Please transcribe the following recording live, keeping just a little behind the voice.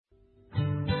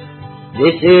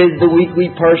This is the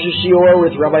weekly Parsha Shiur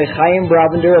with Rabbi Chaim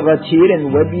Bravender of Atid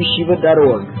and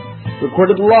WebYeshiva.org,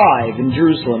 recorded live in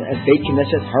Jerusalem at Beit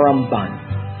Knesset Haramban.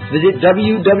 Visit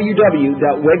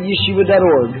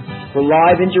www.webyeshiva.org for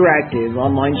live interactive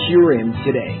online shiurim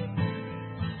today.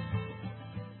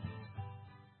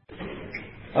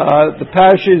 The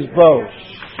Parsha is both.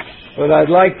 What I'd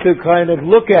like to kind of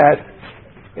look at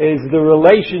is the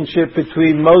relationship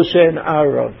between Moshe and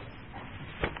Aaron.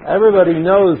 Everybody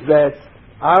knows that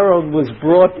Aaron was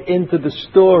brought into the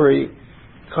story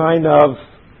kind of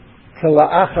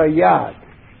kela'achar yad.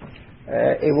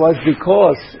 It was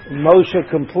because Moshe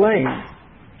complained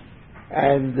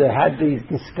and had these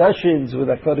discussions with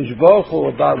HaKadosh Baruch Hu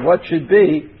about what should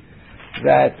be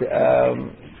that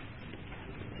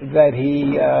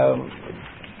he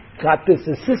got this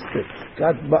assistant,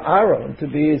 got Aaron to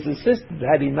be his assistant.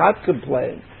 Had he not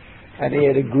complained, and he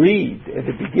had agreed at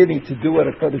the beginning to do what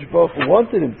HaKadosh Baruch Hu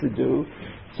wanted him to do,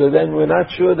 so then we're not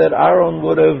sure that Aaron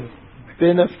would have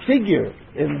been a figure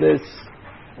in this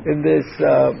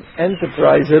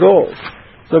enterprise at all.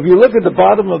 So if you look at the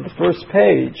bottom of the first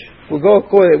page, we'll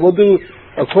do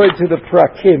according to the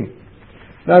prakim.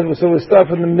 So we'll start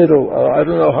from the middle. I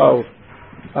don't know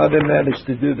how they managed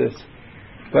to do this.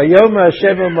 Vayom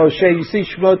Hashem Moshe. You see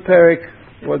Shemot Perek.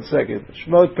 1 second.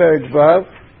 Shemot Perek Vav.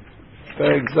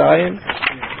 Perek Zion.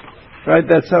 Right.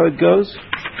 That's how it goes.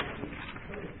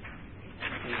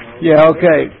 Yeah.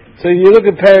 Okay. So you look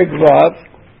at Perek Vav.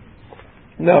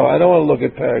 No, I don't want to look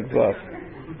at Perek Vav.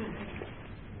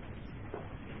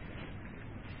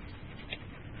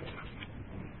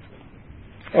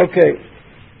 Okay.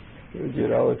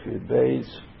 Yud Aleph Yud Beis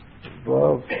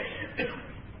Vav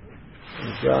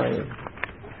Zion.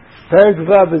 Perek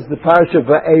Vav is the Parsha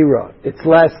Va'era. It's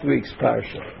last week's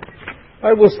Parsha. All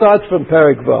right, we'll start from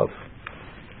Perek Vav.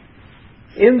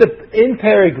 In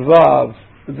Perek Vav,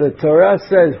 the Torah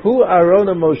says, "Hu Aaron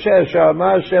Moshe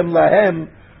Sha'amar Hashem Lahem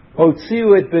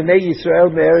Hotziu et Bnei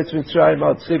Yisrael me'Eretz Mitzrayim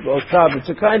al Tzib Otam." It's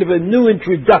a kind of a new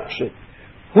introduction.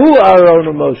 Hu Aaron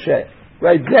Moshe,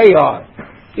 right? They are,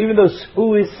 even though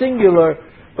who is singular,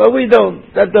 but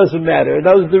that doesn't matter.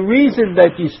 That was the reason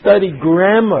that you study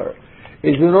grammar,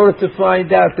 is in order to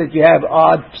find out that you have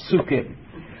odd psukim.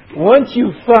 Once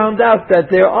you've found out that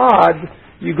they're odd,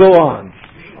 you go on.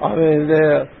 I mean,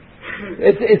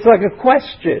 it's like a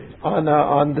question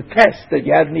on the test that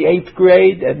you had in the 8th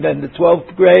grade and then the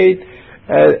 12th grade,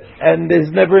 and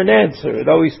there's never an answer. It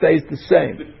always stays the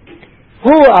same.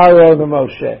 Who Aaron and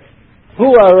Moshe?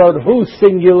 Who Aaron? Who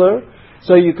singular?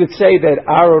 So you could say that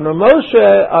Aaron and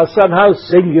Moshe are somehow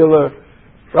singular,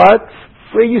 right?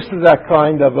 We're used to that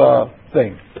kind of a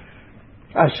thing.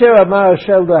 Asher Amar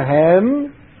Shel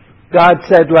Lahem, God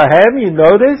said Lahem, you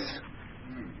notice?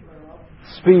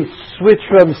 Switch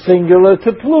from singular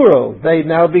to plural. They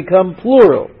now become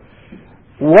plural.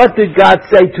 What did God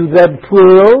say to them,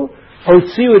 plural?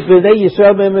 Hotziu et Bnei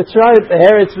Yisrael me'Mitzrayim,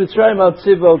 Eretz Mitzrayim al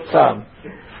Tziv Otam.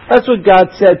 That's what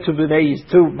God said to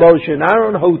Moshe and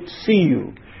Aaron,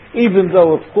 Hotziu. Even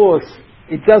though, of course,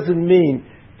 it doesn't mean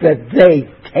that they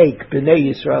take Bnei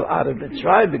Yisrael out of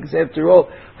Mitzrayim, because after all,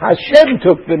 Hashem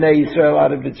took Bnei Yisrael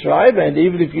out of Mitzrayim, and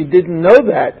even if you didn't know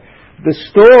that, the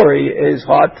story is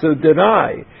hard to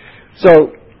deny.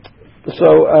 So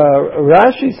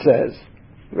Rashi says,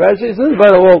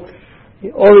 but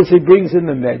all this he brings in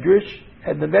the Medrash,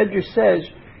 and the Medrash says,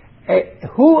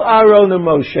 Who Aaron and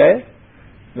Moshe?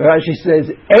 Rashi says,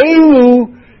 Elu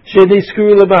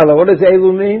sheniskru lemala. What does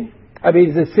Elu mean? I mean,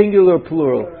 it's a singular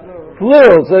plural.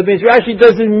 Plural. So it means Rashi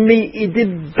he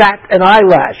didn't bat an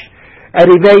eyelash,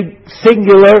 and he made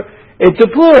singular into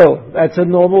plural. That's a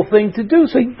normal thing to do,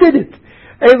 so he did it.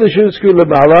 Elu sheniskru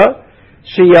lemala,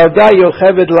 sheyalda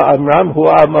yocheved la'amram, hu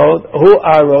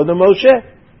Aaron and Moshe.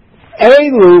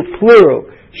 Elu, plural.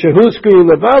 Shehuskru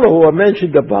lemala, who are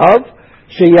mentioned above,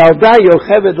 sheyalda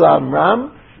yocheved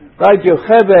la'amram, right,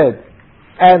 Yocheved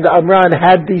and Amram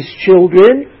had these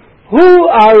children. Who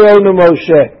Aaron and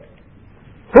Moshe?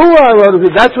 Who Aaron?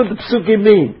 That's what the psukim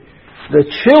mean. The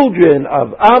children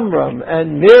of Amram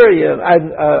and Miriam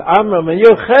and Amram and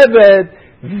Yocheved,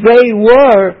 they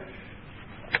were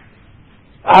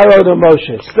Aaron and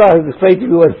Moshe. Start explain to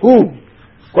you what who.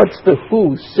 What's the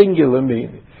who singular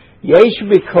meaning? Yesh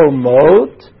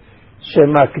mikomot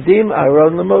shemakdim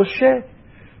Aaron and Moshe.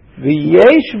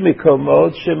 V'yesh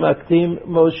mikomot shemakdim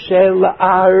Moshe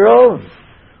la'Aaron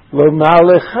lomar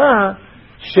lecha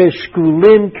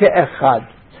sheshkulim ke'echad.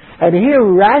 And here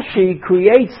Rashi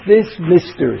creates this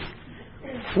mystery.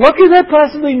 What could that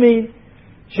possibly mean?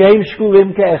 Sheim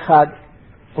shkulim ke'echad.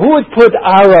 who would put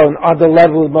Aaron on the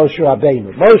level of Moshe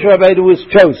Rabbeinu? Moshe Rabbeinu was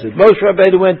chosen. Moshe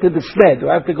Rabbeinu went to the Sneh. Do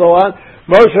I have to go on?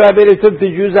 Moshe Rabbeinu took the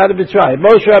Jews out of Mitzrayim.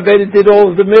 Moshe Rabbeinu did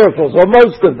all of the miracles, or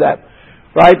most of them.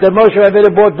 Right? Then Moshe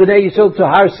Rabbeinu brought Bnei Yisrael to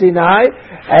Har Sinai,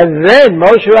 and then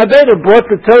Moshe Rabbeinu brought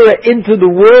the Torah into the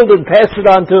world and passed it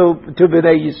on to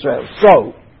Bnei Yisrael.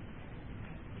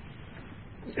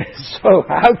 So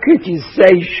how could you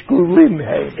say Shkulim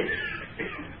Hey?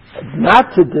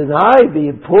 Not to deny the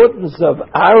importance of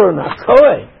Aaron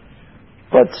HaKohen,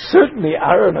 but certainly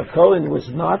Aaron HaKohen was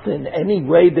not in any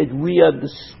way that we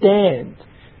understand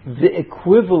the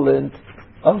equivalent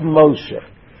of Moshe.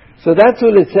 So that's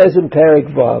what it says in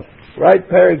Perek Vav, right?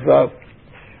 Perek Vav.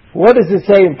 What does it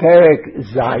say in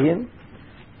Perek Zayin?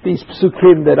 These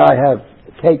psukim that I have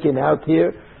taken out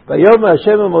here. Vayom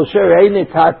Hashem Moshe Reine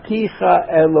Taticha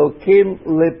Elokim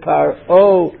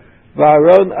Leparo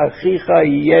V'Aaron Achicha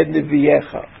Yeh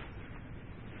Neviecha.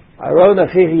 Aaron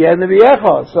Achicha Yeh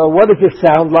Neviecha. So what does it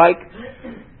sound like?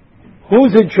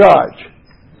 Who's in charge?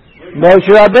 Moshe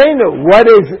Rabbeinu.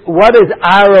 What does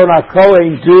Aaron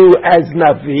HaKohen do as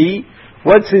Navi?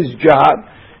 What's his job?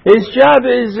 His job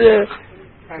is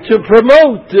to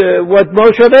promote what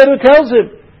Moshe Rabbeinu tells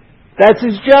him. That's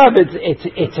his job.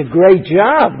 It's a great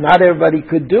job. Not everybody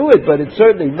could do it, but it's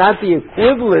certainly not the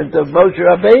equivalent of Moshe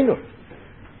Rabbeinu.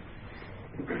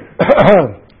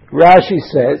 Rashi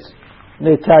says,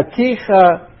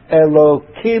 Netaticha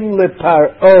Elokim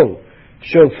leparo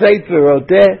shofet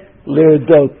v'rodeh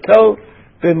l'irdoto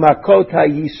b'makot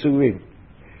ha'yisurim.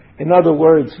 In other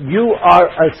words, you are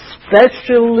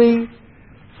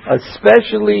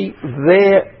especially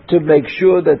there to make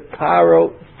sure that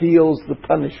Paro feels the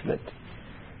punishment.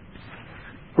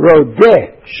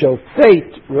 Rodeh,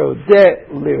 shofet, rodeh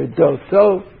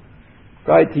l'irdoto.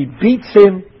 Right? He beats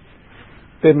him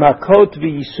b'makot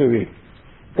v'yisurim.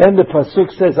 Then the pasuk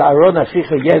says, Aaron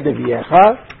achicha yeh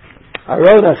neviecha.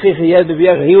 Aaron achicha yeh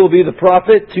neviecha. He will be the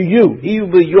prophet to you. He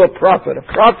will be your prophet. A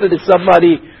prophet is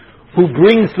somebody who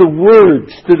brings the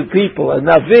words to the people. A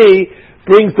Navi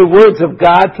brings the words of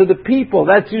God to the people.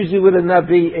 That's usually what a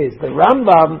Navi is. The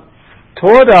Rambam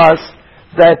taught us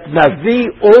that Navi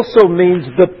also means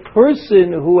the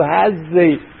person who has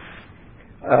the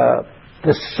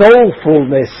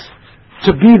soulfulness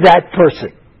to be that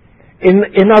person.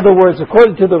 In other words,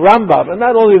 according to the Rambam, and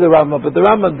not only the Rambam, but the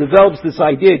Rambam develops this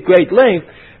idea at great length,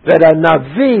 that a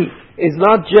Navi is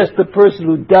not just the person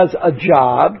who does a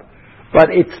job,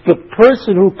 but it's the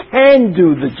person who can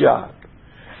do the job.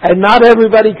 And not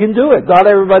everybody can do it. Not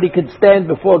everybody can stand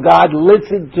before God,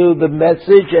 listen to the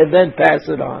message, and then pass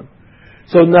it on.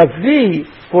 So Navi,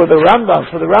 for the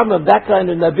Rambam, that kind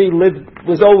of Navi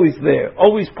was always there,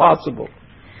 always possible.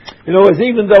 You know,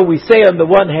 even though we say on the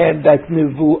one hand that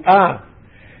Nevu'ah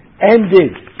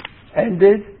ended,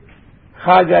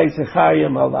 Chagai Zechariah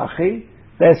Malachi,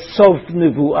 that's Sof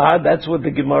Nevu'ah, that's what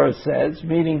the Gemara says,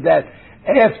 meaning that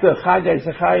after Chagai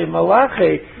Zechariah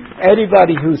Malachi,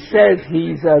 anybody who says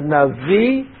he's a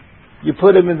Navi, you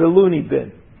put him in the loony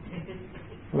bin.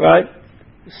 Right?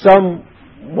 Some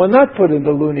were not put in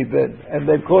the loony bin, and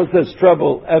they've caused us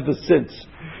trouble ever since.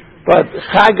 But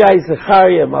Chagai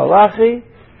Zechariah Malachi,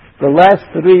 the last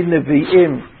three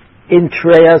Nevi'im in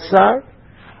Treyasar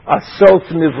are Sof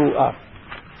Nevu'ah.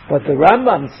 But the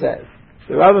Rambam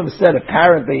said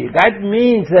apparently, that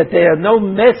means that there are no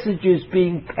messages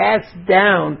being passed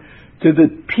down to the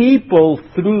people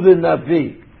through the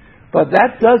Navi. But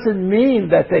that doesn't mean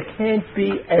that there can't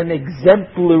be an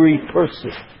exemplary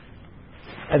person.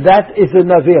 And that is a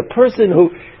Navi, a person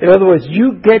who, in other words,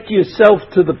 you get yourself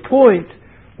to the point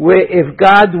where if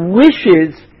God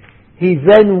wishes, He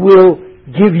then will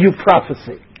give you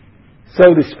prophecy,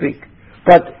 so to speak.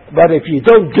 But if you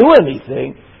don't do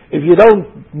anything, if you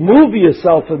don't move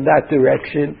yourself in that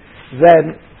direction,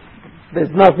 then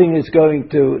nothing's going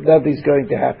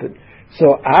to happen.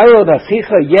 So Aaron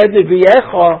Achicha Yeh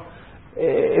Neviecha,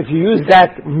 if you use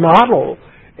that model,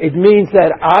 it means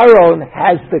that Aaron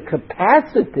has the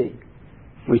capacity,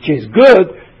 which is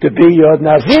good, to be your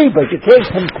Navi, but you can't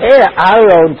compare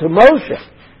Aaron to Moshe.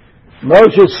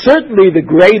 Moshe is certainly the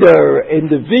greater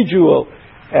individual,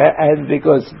 and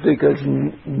because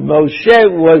Moshe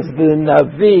was the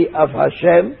Navi of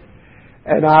Hashem,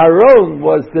 and Aaron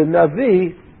was the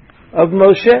Navi of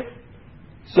Moshe.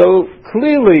 So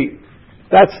clearly,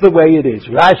 that's the way it is.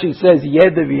 Rashi says, Yeh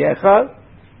Neviecha,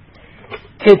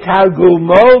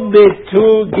 Ketargumo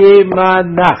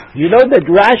Mitugimana. You know that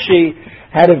Rashi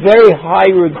had a very high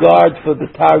regard for the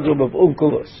Targum of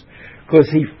Onkelos, because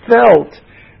he felt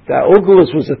that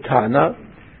Onkelos was a Tana,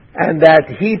 and that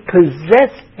he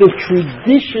possessed the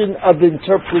tradition of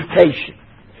interpretation.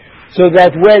 So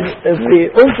that when the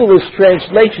Onkelos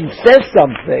translation says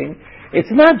something,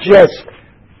 it's not just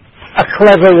a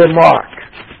clever remark,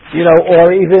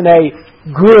 or even a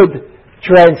good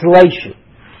translation.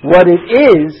 What it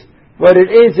is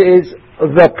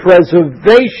the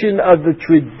preservation of the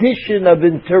tradition of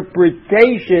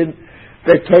interpretation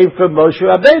that came from Moshe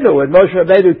Rabbeinu. When Moshe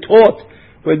Rabbeinu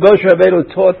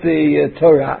taught the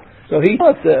Torah, so he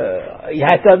thought he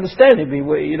had to understand it.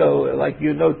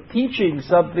 Teaching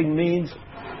something means,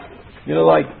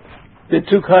 like there are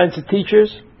two kinds of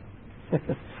teachers.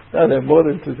 No, there are more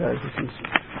than two kinds of teachers.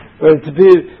 But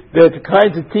there are the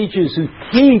kinds of teachers who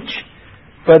teach,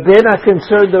 but they're not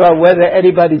concerned about whether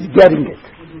anybody's getting it.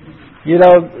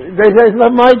 It's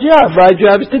not my job. My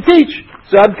job is to teach,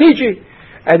 so I'm teaching.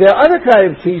 And there are other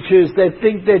kind of teachers that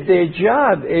think that their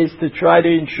job is to try to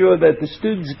ensure that the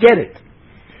students get it.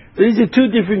 So these are two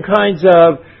different kinds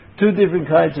of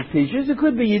teachers. It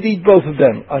could be you need both of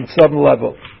them on some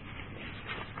level.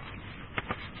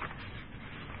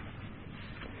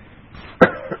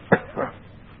 Why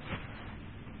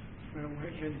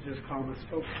can't you just call him a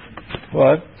spokesman?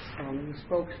 What? Call him a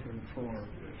spokesman for.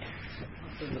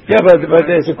 Yeah, but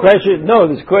there's a question. No,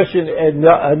 there's a question. A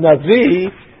Navi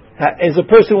is a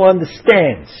person who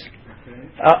understands.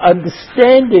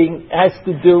 Understanding has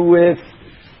to do with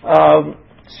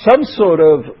some sort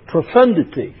of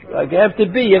profundity. Like you have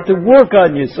to work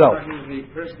on yourself. The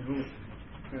person who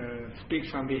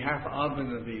speaks on behalf of the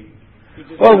Navi.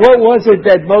 Well, what was it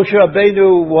that Moshe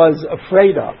Rabbeinu was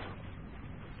afraid of?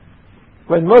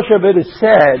 When Moshe Rabbeinu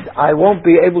said, I won't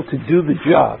be able to do the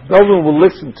job, no one will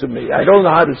listen to me, I don't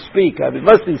know how to speak, it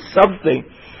must be something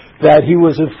that he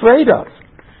was afraid of,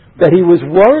 that he was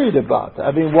worried about.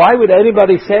 Why would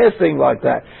anybody say a thing like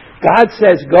that? God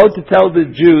says, go to tell the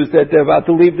Jews that they're about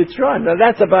to leave Mitzrayim. Now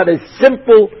that's about as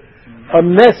simple a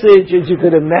message as you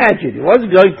could imagine. He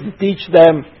wasn't going to teach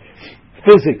them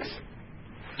physics.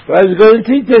 I was going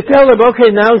to tell them,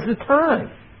 okay, now's the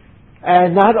time.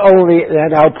 And not only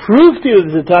that, I'll prove to you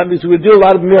there's a time because we'll do a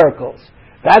lot of miracles.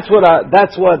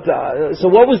 So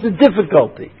what was the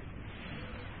difficulty?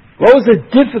 What was the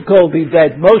difficulty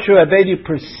that Moshe Rabbeinu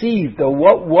perceived, or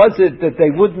what was it that they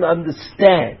wouldn't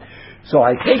understand? So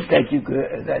I think that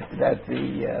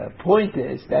the point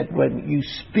is that when you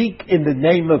speak in the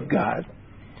name of God,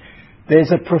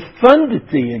 there's a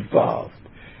profundity involved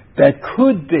that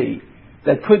could be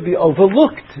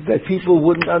overlooked, that people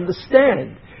wouldn't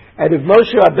understand. And if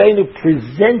Moshe Rabbeinu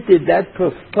presented that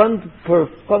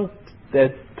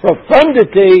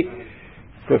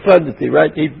profundity,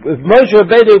 right? If Moshe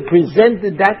Rabbeinu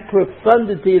presented that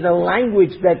profundity in a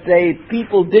language that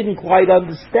people didn't quite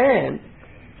understand,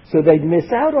 so they'd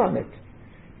miss out on it.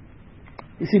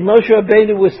 You see, Moshe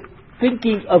Rabbeinu was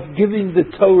thinking of giving the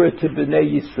Torah to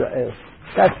Bnei Yisrael.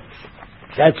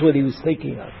 That's what he was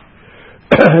thinking of.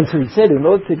 And so he said, in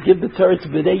order to give the Torah to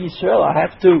Bnei Yisrael, I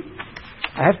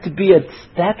have to be at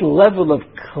that level of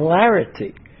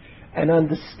clarity and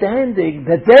understanding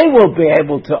that they will be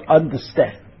able to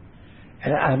understand.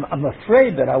 And I'm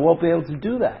afraid that I won't be able to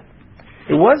do that.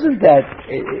 It wasn't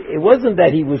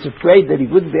that he was afraid that he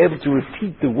wouldn't be able to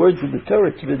repeat the words of the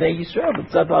Torah to Bnei Yisrael, but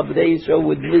somehow Bnei Yisrael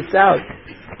would miss out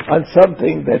on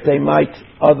something that they might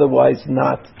otherwise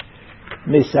not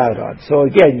miss out on. So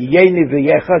again, Yeni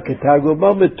v'yecha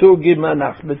k'targumo meturgim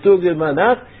manach. Meturgim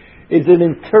manach is an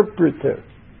interpreter.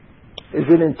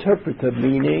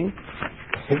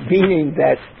 Meaning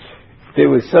that there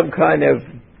was some kind of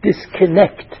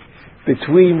disconnect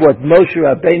between what Moshe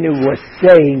Rabbeinu was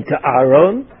saying to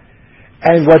Aaron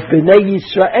and what Bnei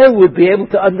Yisrael would be able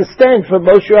to understand from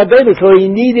Moshe Rabbeinu. So he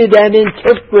needed an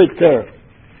interpreter.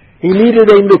 He needed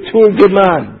a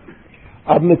meturgaman.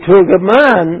 A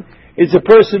meturgaman is a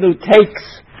person who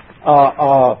takes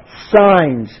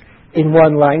signs in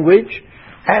one language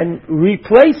and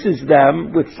replaces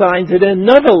them with signs in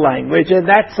another language, and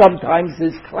that sometimes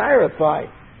is clarified.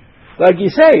 Like you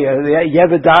say, you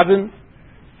ever daven?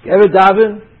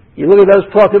 You look at those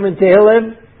Prakim and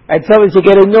Tehillim, and sometimes you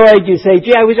get annoyed, you say,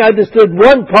 gee, I wish I understood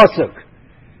one pasuk.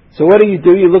 So what do?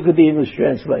 You look at the English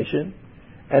translation,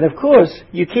 and of course,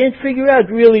 you can't figure out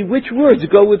really which words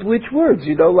go with which words,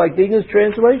 like the English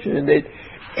translation. And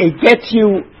it gets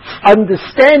you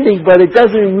understanding, but it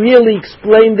doesn't really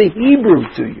explain the Hebrew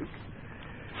to you.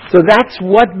 So that's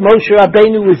what Moshe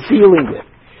Rabbeinu was dealing with.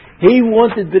 He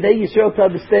wanted Bnei Yisrael to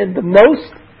understand the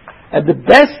most, and the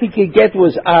best he could get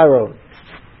was Aaron.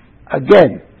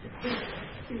 Again,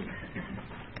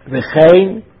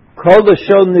 V'chein kol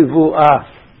lashon nevuah.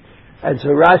 And so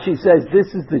Rashi says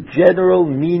this is the general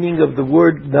meaning of the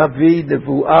word Navi,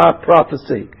 Nevuah,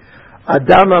 prophecy.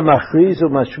 Adam machriz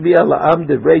u'mashmi'a la'am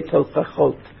devrei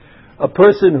tochachot. a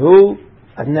person who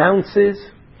announces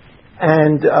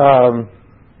and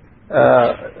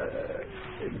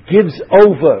gives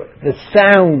over the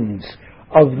sounds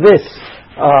of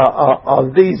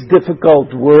these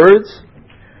difficult words.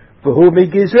 V'hu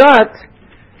migizrat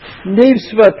niv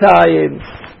svatayim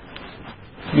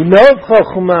yinov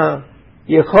chokhmah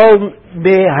yechol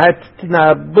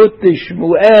mehatnabut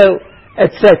Shmuel,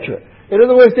 etc. In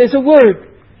other words, there's a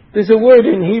word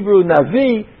in Hebrew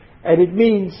navi, and it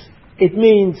means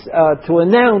to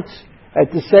announce and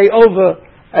to say over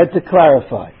and to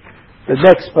clarify. The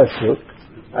next pasuk.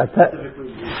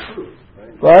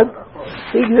 What?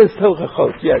 Ignis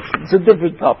tochachot. Yes, it's a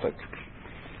different topic.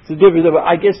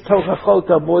 I guess tochachot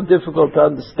are more difficult to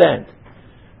understand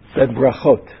than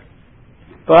brachot.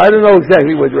 But I don't know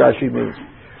exactly what Rashi means.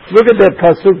 Look at the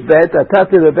pasuk bet.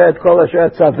 Atati lebet kol asher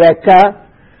tzaveka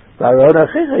v'aron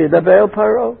achicha yidaber el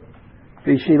paro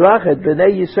v'shilach et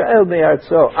bnei Yisrael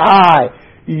me'artzo.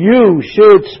 You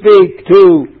should speak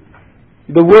to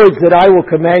the words that I will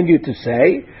command you to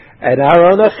say, and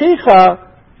Aaron achicha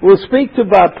will speak to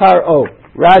Paro.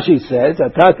 Rashi says,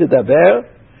 Atati daber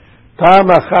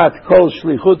פעם אחת כל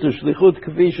שליחות ושליחות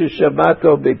כפי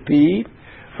ששמעתו בפיו,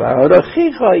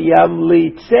 והאורחיך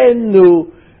ימליצנו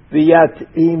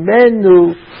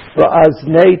ויתאימנו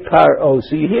באזני פרעה.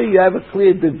 So here you have a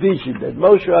clear division that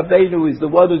Moshe Rabbeinu is the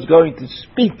one who's going to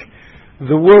speak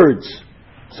the words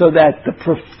so that the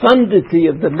profundity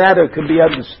of the matter can be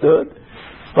understood,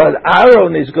 but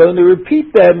Aaron is going to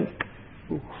repeat them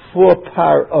for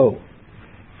Paro.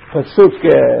 Pasuk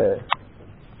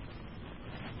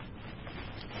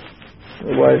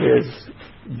why there's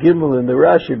Gimel in the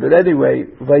Rashi, but anyway,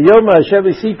 Vayom Hashem,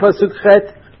 we see Pasuk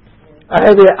Chet, I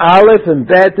have the Aleph and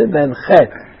Bet and then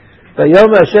Chet.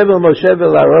 Vayom Hashem el Moshe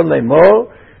vel Aaron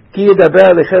lemor, ki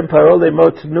yedaber alechem Paro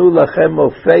lemor tnu lachem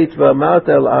mofet v'amart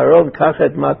el Aaron kach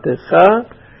et matecha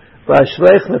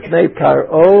v'ashlech lefnei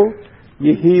Paro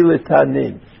yehi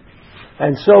letanin.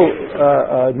 And so,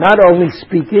 not only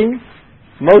speaking,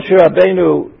 Moshe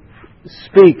Rabbeinu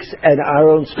speaks and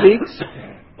Aaron speaks,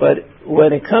 but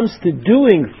when it comes to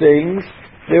doing things,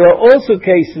 there are also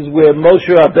cases where Moshe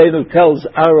Rabbeinu tells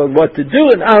Aaron what to do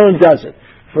and Aaron does it.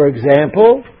 For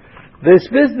example, this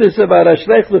business about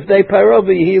Ashlech Lefnei Paro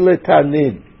v'yehi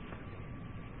letanin.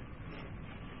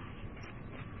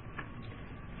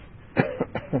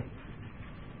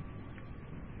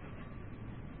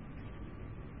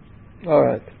 All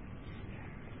right.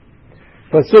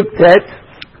 Pasuk Tet,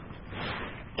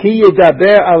 Ki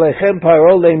yedaber alechem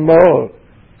Paro lemor,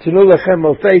 Tnu lechem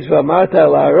mofet v'amart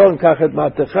el Aaron kach et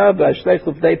matecha v'ashlech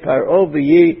lefnei Paro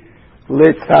v'yehi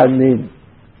letanin.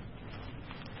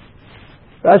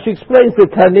 Rashi explains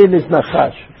that tanin is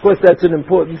nachash. Of course, that's an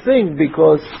important thing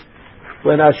because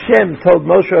when Hashem told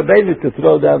Moshe Rabbeinu to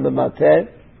throw down the mateh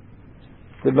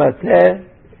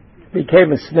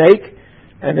became a snake,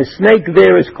 and a snake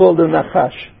there is called a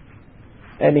nachash.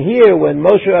 And here, when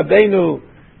Moshe Rabbeinu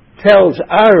tells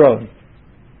Aaron,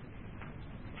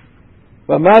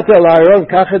 "V'amart el Aaron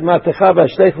kach et matecha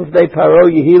v'ashlech lefnei Paro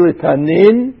yehi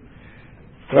letanin,"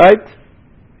 right?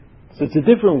 So it's a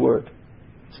different word.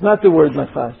 It's not the word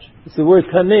nachash. It's the word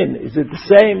tanin. Is it the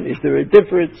same? Is there a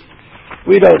difference?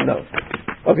 We don't know.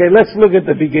 Okay, let's look at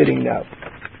the beginning now.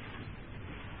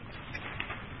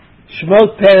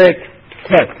 Shmot Perek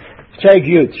Tet. Check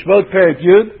Yud. Shmot Perek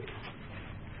Yud.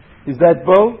 Is that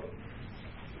Bo?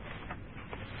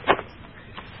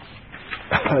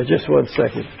 Just 1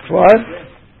 second. What?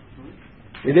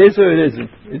 It is or it isn't?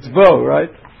 It's Bo,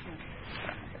 right?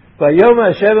 Vayom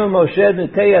Hashem el Moshe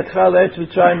netei yadcha le'etz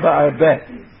Mitzrayim ba'arbeh.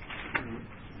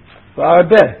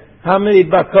 Ba'arbeh. How many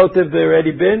bakot have there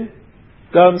already been?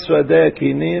 Dam, Swadeh,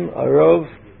 Kinim, Arov,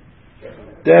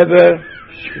 Deber,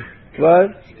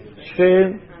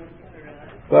 Shfin,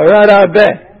 Barad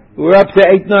Arbeh. We're up to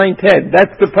 8, 9, 10.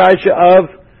 That's the parsha of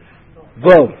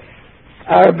Vov.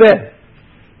 Arbeh.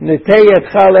 Netei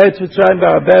yadcha le'etz Mitzrayim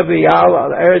ba'arbeh v'yal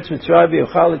al eretz Mitzrayim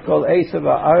v'yochal et kol esav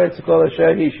ha'aretz kol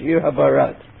asher hishir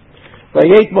habarad.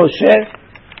 Vayet Moshe,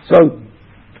 so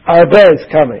Arbeh is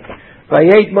coming.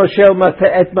 Vayet Moshe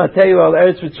et Mateu al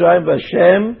eretz Mitzrayim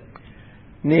v'Hashem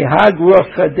nihag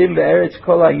ruach kadim be'eretz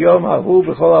kol hayom hahu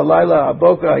v'chol halayla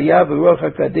haboker haya v'ruach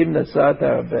hakadim nasat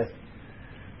Arbeh.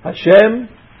 Hashem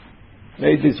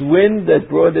made this wind that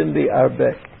brought in the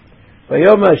Arbeh.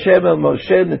 Vayom Hashem el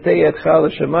Moshe netei yadcha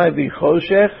l'shamayim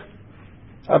v'choshech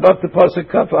above the pasuk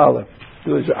Kaf Aleph.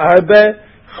 There was Arbeh,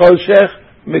 Choshech,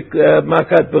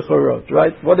 Makat Bechorot,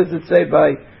 right? What does it say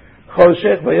by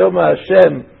Choshech? Vayom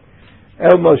Hashem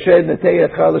el Moshe netei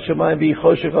yadcha l'shamayim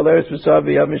v'choshech al eretz Mitzrayim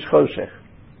v'yamish choshech.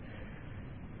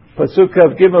 Pasuk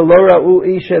of Gimel, Lo ra'u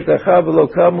ish et achav v'lo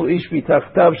kamu ish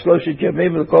mitachtav shloshet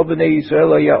yamim l'kol b'nei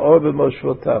Yisrael ha'ya'or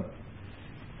b'moshvotav.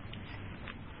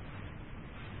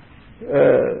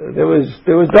 There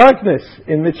was darkness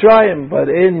in Mitzrayim, but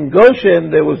in Goshen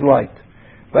there was light.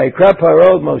 Vayikra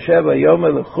Paro Moshe vayom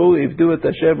elechu ivdu et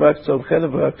Hashem rak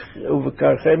tzomchem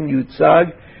uvekarchem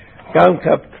yutzag gam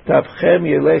kaptavchem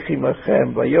yelech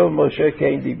imachem vayom Moshe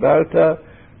kein dibarta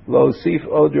lo osif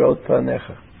od rot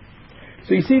panecha.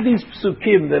 So you see these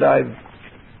psukim that I've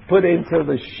put into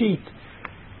the sheet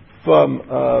from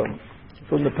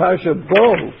the Parsha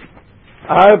Bo.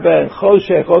 Arba and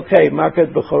Choshech, okay,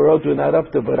 Makat Bechorot we're not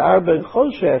up to, but Arba and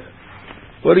Choshech,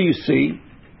 what do you see?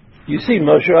 You see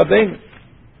Moshe Rabbeinu.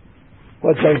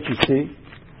 What don't you see?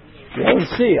 You don't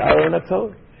see Aaron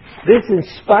HaKohen. This in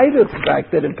spite of the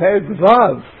fact that in Perek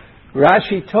Vav,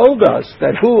 Rashi told us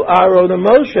that who Aaron and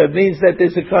Moshe means that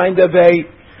there's a kind of a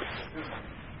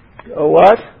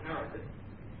what?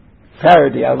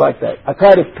 Parody, I like that. A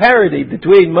kind of parody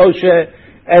between Moshe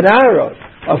and Aaron.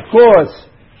 Of course,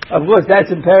 that's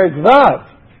in Perek Vav.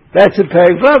 That's in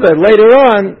Perek Vav. And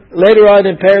later on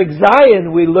in Perek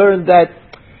Zayin, we learned that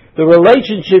the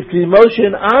relationship between Moshe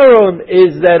and Aaron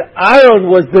is that Aaron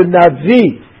was the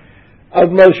Navi of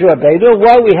Moshe Rabbeinu.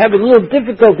 While we have a little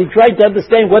difficulty trying to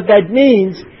understand what that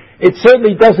means, it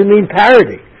certainly doesn't mean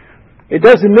parody. It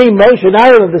doesn't mean Moshe and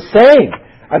Aaron are the same.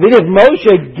 I mean, if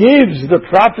Moshe gives the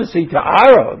prophecy to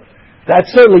Aaron, that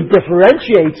certainly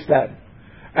differentiates them.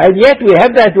 And yet we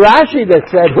have that Rashi that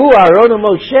said, who Aaron and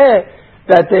Moshe,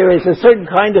 that there is a certain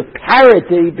kind of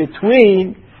parity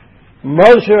between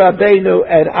Moshe Rabbeinu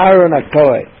and Aaron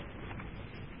HaKohen.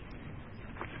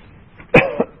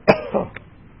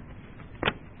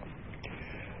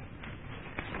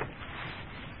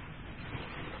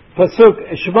 Pasuk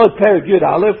Shemot Perek Yud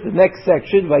Aleph, the next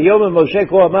section. Vayom Moshe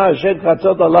Ko Amar Hashem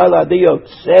Chatzot Alayla Adi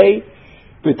Yotzei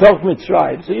B'toch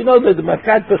Mitzrayim. So you know that the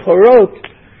Makat Bechorot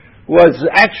was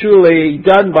actually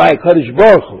done by Kadosh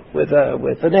Baruch Hu with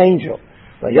an angel.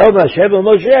 Vayom Hashem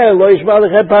Moshe Lo Yishma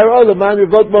Lechem Paro Leman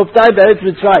Rivot Moftai Be'eretz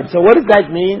Mitzrayim. So what does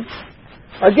that mean?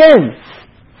 Again,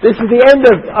 this is the end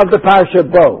of the Parsha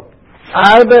Bo.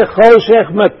 Arbe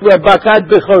Choshech Makat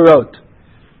Bechorot.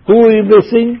 Who are you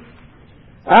missing?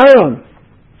 Aaron.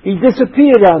 He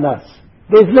disappeared on us.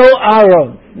 There's no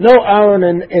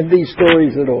Aaron in these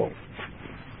stories at all.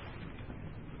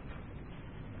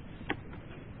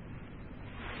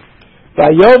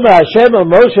 Vayom Hashem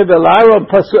Moshe Aaron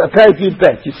Perek Yud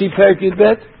Bet. You see Perek Yud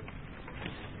Bet?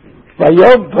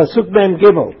 Vayom Pasuk Mem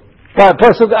Gimel.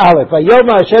 Pasuk Aleph. Vayom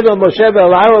Hashem Moshe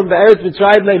Aaron Be'eretz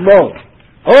Mitzrayim Le'mor.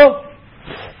 Oh,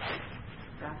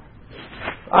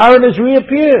 Aaron has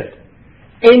reappeared.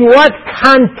 In what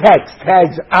context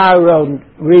has Aaron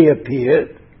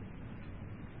reappeared?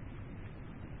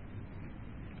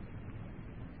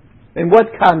 In what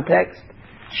context?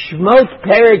 Shmot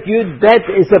Perek Yud Bet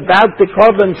is about the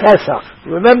Korban Pesach.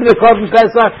 Remember the Korban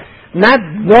Pesach? Not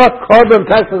Korban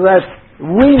Pesach that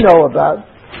we know about,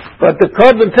 but the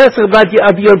Korban Pesach of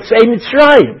Yotzei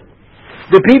Mitzrayim.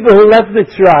 The people who left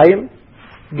Mitzrayim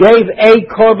gave a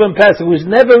Korban Pesach. It was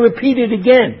never repeated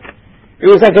again. It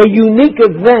was like a unique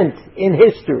event in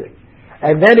history.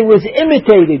 And then it was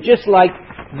imitated, just like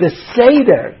the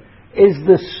Seder is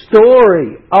the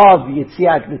story of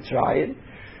Yetziat Mitzrayim.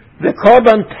 The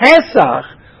Korban Pesach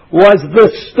was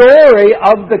the story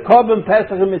of the Korban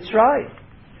Pesach in Mitzrayim.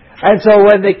 And so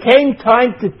when there came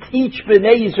time to teach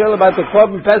Bnei Yisrael about the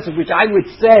Korban Pesach, which I would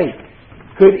say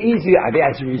could easily,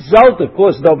 as a result, of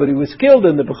course, nobody was killed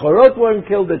and the Bechorot weren't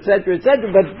killed, etc.,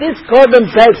 etc., but this Korban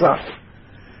Pesach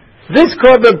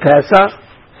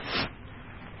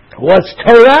was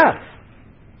Torah.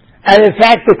 And in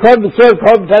fact, the Korban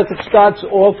Pesach starts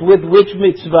off with which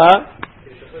mitzvah?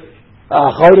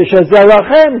 Chodesh Hazeh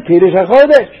Lachem, Kiddush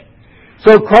HaChodesh.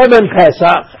 So Korban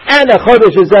Pesach and a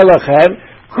Chodesh Hazeh Lachem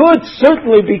could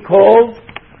certainly be called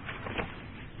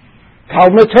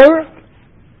Talmud Torah,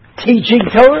 teaching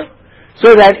Torah.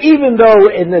 So that even though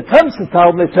in the terms of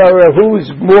Talmud Torah,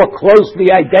 who's more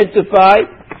closely identified?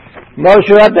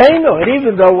 Moshe Rabbeinu. And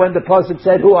even though when the Pasuk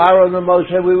said, who Aaron and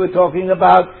Moshe, we were talking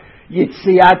about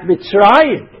Yetziat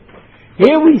Mitzrayim.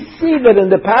 Here we see that in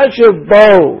the Parsha of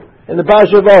Bo,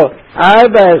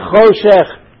 Arba Choshech,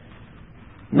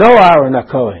 no Aaron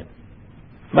HaKohen.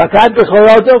 Makat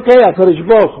Bechorot, okay, HaKadosh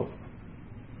Baruch Hu.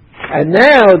 And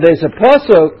now there's a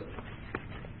Pasuk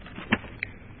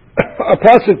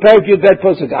Perek Yud Bet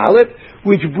Pasuk Aleph,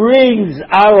 which brings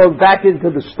Aaron back into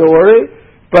the story,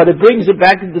 but it brings it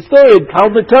back into the story in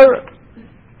Talmud Torah,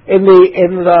 in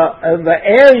the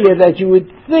area that you would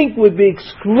think would be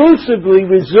exclusively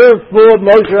reserved for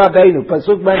Moshe Rabbeinu.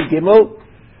 Pasuk Man Gimel,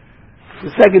 The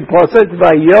second pasuk,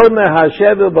 Vayomer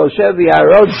Hashem Moshe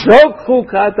v'Aaron Zok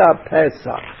Chukat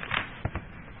HaPesach.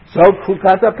 Zok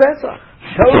Chukat HaPesach.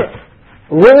 Torah.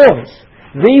 Laws.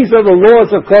 These are the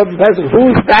laws of Korban Pesach.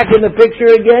 Who's back in the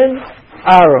picture again?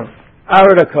 Aaron.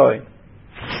 Aaron HaKohen.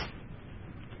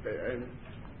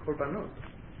 Korbanot.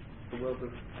 The world of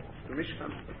the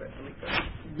Mishkan.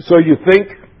 So you think?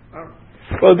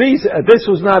 Well, this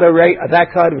was not that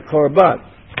kind of korban.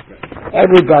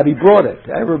 Everybody brought it.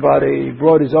 Everybody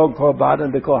brought his own korban,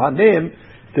 and the Kohanim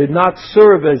did not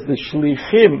serve as the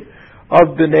shlichim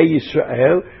of Bnei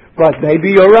Yisrael. But maybe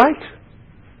you're right.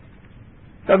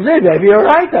 Maybe you're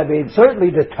right. I mean,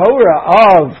 certainly the Torah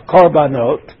of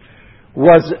korbanot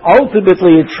was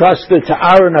ultimately entrusted to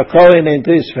Aaron HaKohen and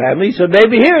to his family. So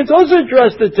maybe here it's also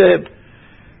entrusted to him.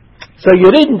 So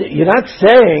you're not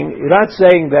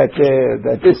saying that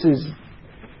this is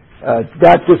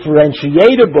not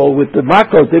differentiatable with the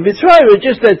Makot of Mitzrayim. It's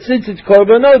just that since it's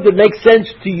Korbanot, it makes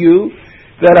sense to you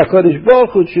that HaKadosh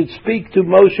Baruch Hu should speak to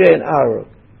Moshe and Aaron.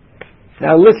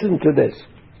 Now listen to this.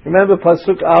 Remember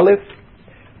Pasuk Aleph?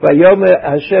 Vayomer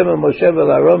Hashem and Moshe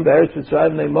v'Aaron be'eretz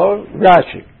Mitzrayim lemor?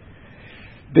 Rashi.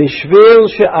 B'shvil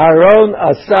she'Aaron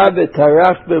asa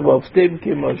v'tarach b'moftim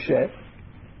ki Moshe.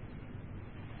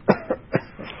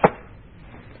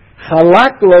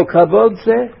 Chalak lo kavod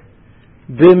ze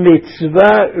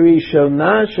b'mitzvah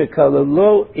rishona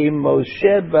shekalalo im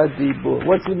Moshe b'dibur.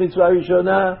 What's the mitzvah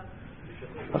rishona?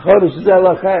 Chodesh zeh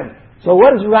lachem. So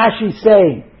what is Rashi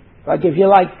saying? Like if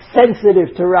you're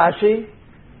sensitive to Rashi,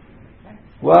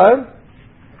 what?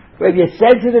 If you're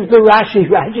sensitive to Rashi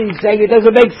is saying it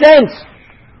doesn't make sense.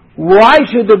 Why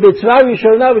should the mitzvah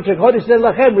rishona, which is Chodesh zeh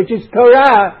lachem, which is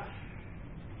Torah,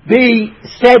 be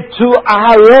said to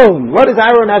Aaron? What does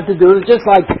Aaron have to do? It's just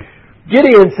like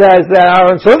Gideon says that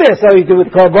Aaron certainly has something to do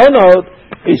with Korbanot.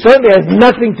 He certainly has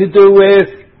nothing to do with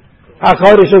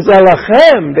HaKodesh Zeh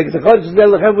Lachem, because HaKodesh Zeh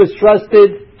Lachem was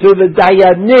trusted to the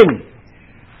Dayanim,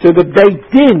 to the Beit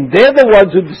Din. They're the ones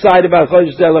who decide about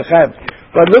HaKodesh Zeh Lachem.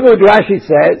 But look at what Rashi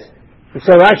says.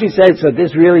 So Rashi says, so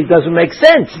this really doesn't make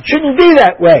sense. It shouldn't be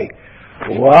that way.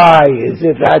 Why is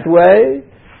it that way?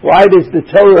 Why does the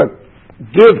Torah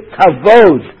give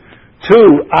kavod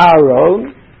to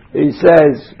Aaron? He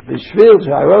says, "B'shvil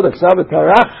she'Aaron asav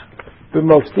v'tarach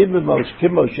b'moftim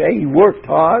Moshe." He worked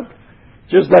hard,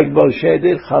 just like Moshe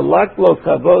did. Chalak lo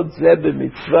kavod zeh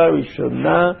b'mitzvah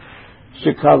rishona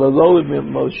shekalalo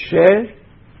Moshe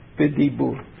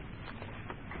b'dibur.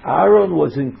 Aaron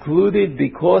was included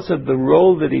because of the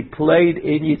role that he played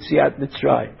in Yetziat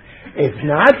Mitzrayim. If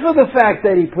not for the fact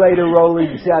that he played a role in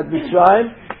Yetziat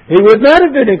Mitzrayim, he would not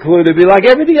have been included. It'd be like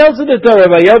everything else in the Torah.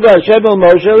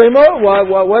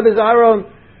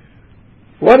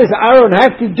 What does Aaron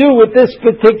have to do with this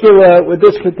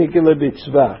particular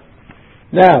mitzvah?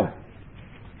 Now,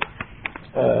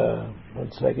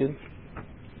 1 second.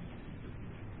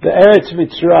 The Eretz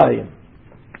Mitzrayim.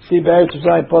 See Eretz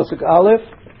Mitzrayim Pasuk Aleph.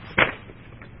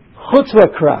 Chutz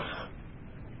v'krach.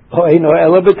 Ho'eino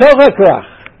ela b'toch ha'krach.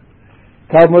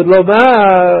 Talmud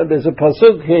Lomar, there's a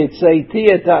pasuk here, Tzeiti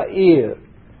et ha'ir.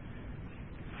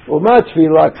 Uma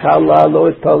tefila kala lo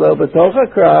etpalel b'toch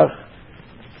ha'krach.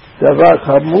 Davar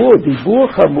chamur, dibur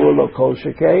chamur lo kol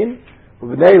shekain.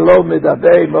 V'nei lo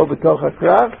medaber imo b'toch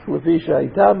ha'krach. Lefi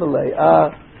sha'ita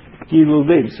mele'ah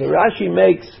gilulim. So Rashi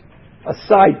makes a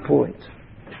side point.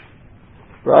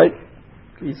 Right?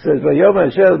 He says, Vayom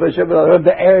Hashem B'Shem B'Aron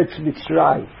Be'eretz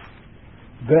Mitzrayim.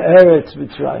 Be'eretz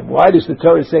Mitzrayim. Why does the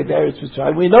Torah say Be'eretz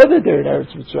Mitzrayim? We know that they're in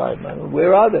Eretz Mitzrayim. I mean,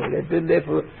 where are they? They've been there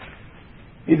for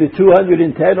either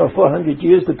 210 or 400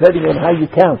 years, depending on how you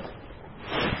count.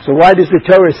 So why does the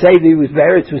Torah say that he was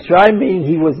Be'eretz Mitzrayim? Meaning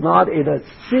he was not in a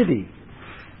city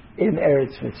in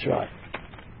Eretz Mitzrayim.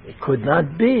 It could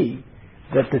not be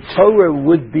that the Torah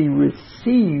would be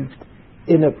received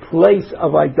in a place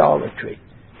of idolatry.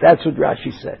 That's what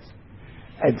Rashi says.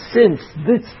 And since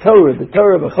this Torah, the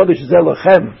Torah of Chodesh Zeh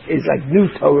Lachem, is like new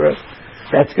Torah,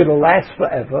 that's going to last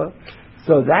forever,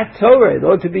 so that Torah, in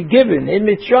order to be given in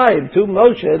Mitzrayim to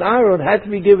Moshe and Aaron, had to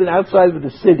be given outside of the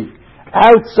city.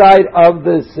 Outside of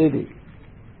the city.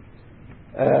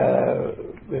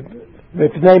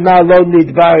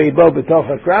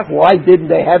 Why didn't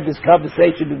they have this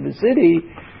conversation in the city?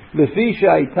 Lefi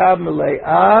sha'ita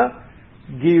mele'ah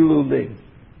gilulim.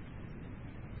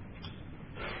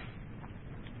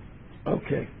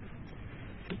 Okay.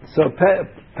 So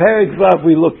Perek Vav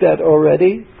we looked at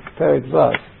already. Perek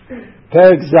Vav.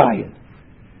 Perek Zayin.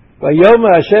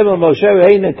 Vayomer Hashem al Moshe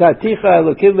ve'ein etaticha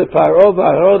elokim leParo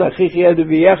v'Aaron achichi yedu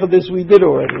b'yechad. This we did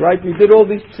already, right? We did all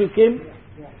these psukim.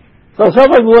 So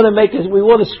sometimes we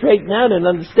want to straighten out and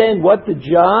understand what the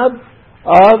job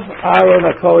of Aaron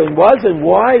HaKohen was, and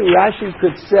why Rashi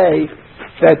could say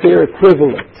that they're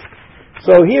equivalent.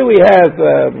 So here we have,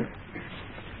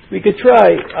 we could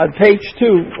try on page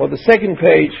 2, or the second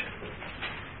page.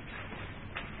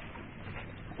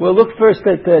 We'll look first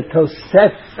at the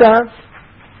Tosefta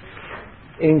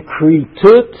in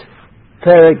Kritut,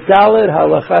 Perek Dalet,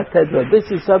 Halacha Tedva. This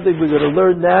is something we're going to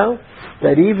learn now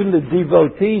that even the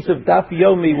devotees of Daf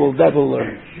Yomi will never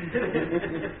learn.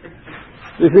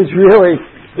 This is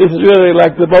really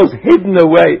like the most hidden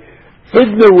away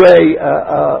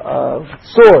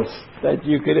source that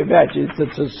you can imagine. It's a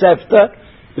Tosefta.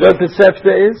 You know what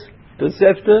Tosefta is?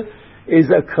 Tosefta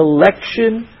is a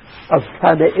collection of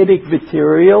Tanaitic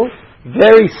material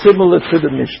very similar to the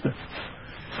Mishnah.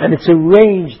 And it's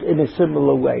arranged in a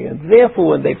similar way. And therefore,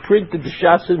 when they printed the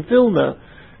Shas and Vilna,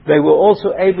 they were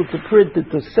also able to print the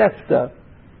Tosefta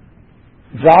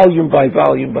volume by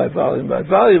volume by volume by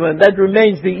volume. And that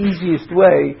remains the easiest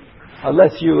way,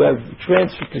 unless you have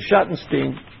transferred to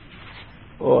Schottenstein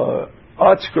or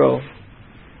ArtScroll,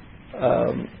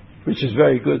 which is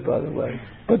very good, by the way.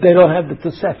 But they don't have the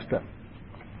Tosefta.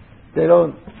 They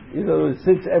don't,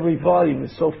 since every volume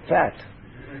is so fat,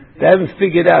 they haven't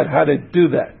figured out how to do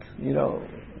that.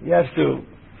 You have to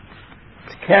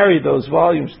carry those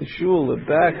volumes to shul and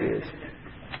back.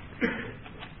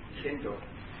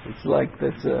 It's like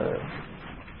that's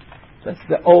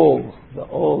the old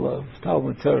of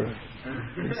Talmud Torah.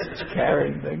 It's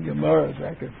carrying the Gemara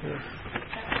back and forth.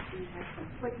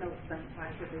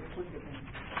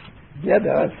 Yeah,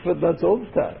 there are footnotes all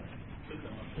the time.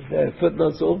 Yeah.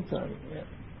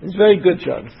 It's very good,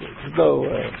 John.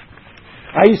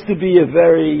 I used to be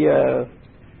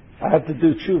I have to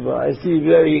do tshuva. I used to be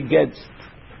very against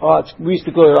art. We used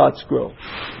to call it ArtScroll.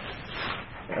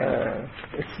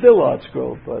 It's still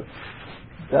ArtScroll, but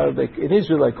in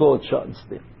Israel I call it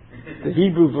Schottenstein. The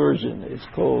Hebrew version is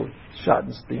called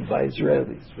Schottenstein by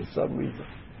Israelis for some reason.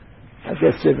 I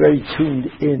guess they're very tuned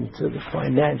in to the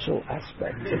financial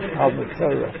aspects of Talmud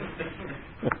Torah.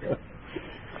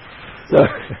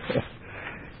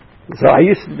 So I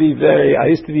used to be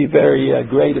very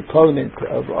great opponent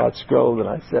of ArtScroll, and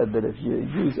I said that if you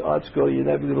use ArtScroll, you're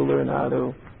never going to learn how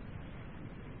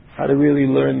to really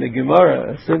learn the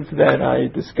Gemara. Since then, I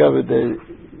discovered that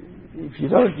if you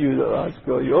don't use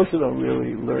ArtScroll, you also don't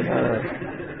really learn how to.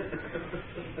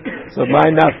 So my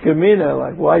nafkamina,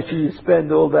 like, why should you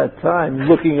spend all that time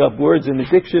looking up words in the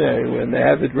dictionary when they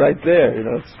have it right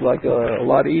there? It's like a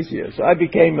lot easier. So I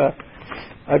became a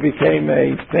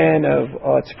fan of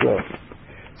ArtScroll.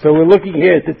 So we're looking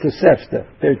here at the Tosefta.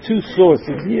 There are two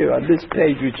sources here on this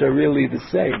page which are really the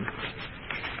same,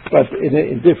 but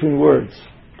in different words.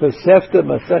 Tosefta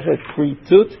Masachet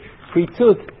Kritut.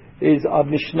 Kritut is a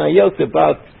Mishnayot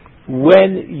about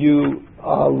when you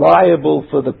are liable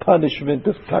for the punishment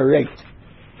of Karet.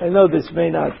 I know this may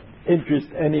not interest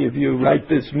any of you right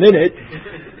this minute,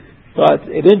 but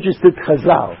it interested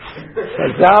Chazal.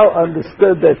 Chazal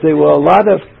understood that there were a lot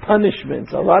of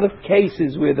punishments, a lot of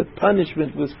cases where the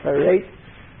punishment was Karet.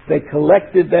 They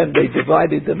collected them, they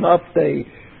divided them up, they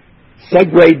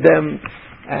segued them,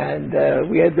 and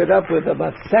we ended up with a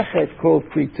Masechet called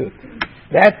Kritut.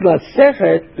 That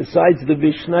Masechet, besides the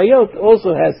Mishnayot,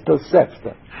 also has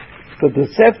Tosefta. So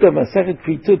Tosefta Masechet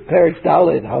Kritut Perek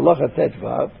Dalet Halacha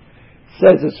Tetvav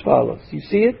says as follows. You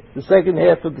see it? The second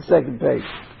half of the second page.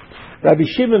 Rabbi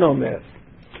Shimon Omer,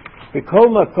 B'kol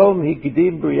makom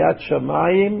hikdim briat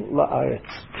shamayim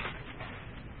la'aretz.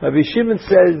 Rabbi Shimon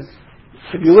says,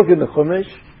 if you look in the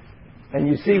Chumash, and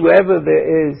you see wherever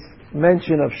there is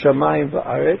mention of shamayim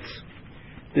va'aretz,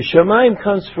 the shamayim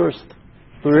comes first.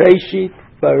 Bereshit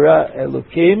bara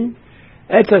Elokim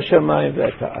et ha-shamayim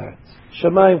ve'et ha'aretz.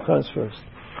 Shamayim comes first.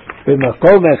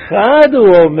 B'makom echad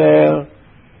hu omer,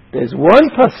 there's one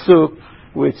pasuk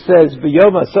which says,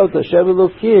 B'yom asot Hashem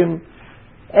Elokim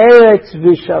Eretz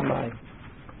v'shamayim.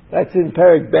 That's in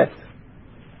Perek Bet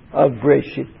of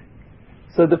Bereshit.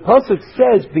 So the pasuk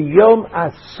says, B'yom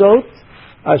asot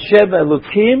Hashem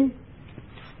Elokim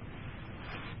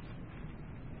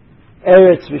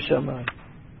Eretz v'shamayim.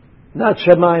 Not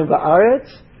shamayim v'aretz,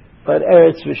 but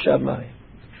Eretz v'shamayim.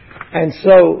 And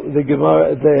so the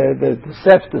Gemara, the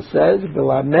Sefta says,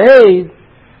 V'lameid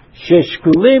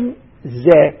sheshkulim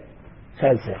zeh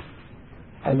chazeh.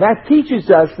 And that teaches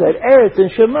us that Eretz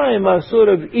and Shamayim are sort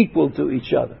of equal to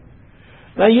each other.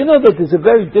 Now you know that there's a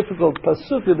very difficult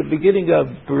pasuk at the beginning of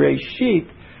Bereshit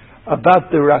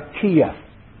about the Rakia.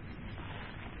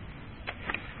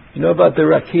 You know about the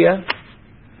Rakia?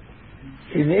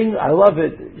 In English, I love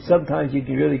it. Sometimes you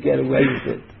can really get away with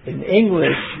it. In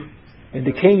English, in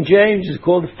the King James, it's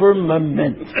called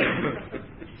firmament.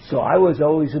 So I was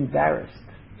always embarrassed.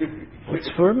 What's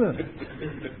firmament?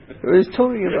 What is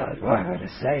talking about? What am I going to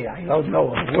say? I don't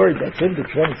know a word that's in the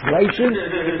translation.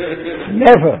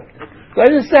 Never. So I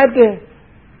just sat there.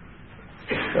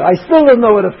 I still don't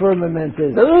know what a firmament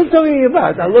is. What are you talking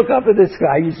about? I look up at the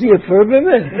sky. You see a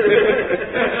firmament?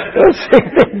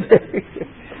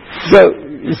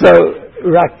 so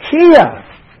Rakia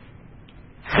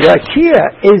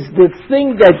is the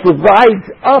thing that divides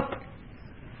up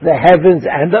the heavens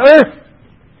and the earth,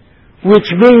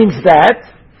 which means that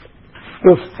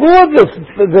before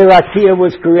the Rakia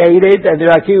was created, and the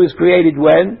Rakia was created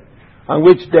when? On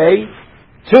which day?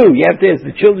 2. You have to ask.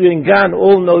 The children in Gan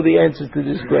all know the answers to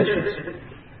these questions.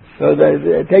 So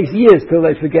it takes years till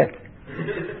they forget.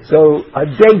 So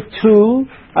on day 2,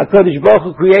 HaKadosh Baruch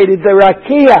Hu created the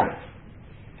Rakia.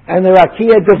 And the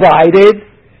Rakia divided.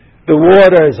 The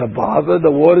water is above and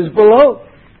the water is below.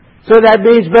 So that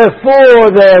means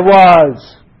before there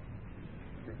was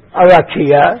a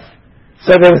Rakia,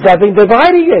 so there was nothing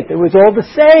dividing it. It was all the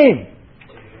same.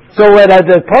 So when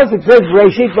the pasuk says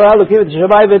Reshit bara Elokim et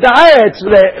Hashamayim v'ha'aretz,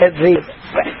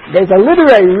 there's a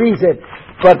literary reason,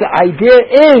 but the idea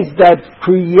is that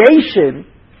creation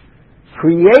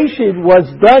was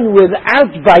done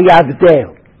without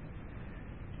Vayavdel.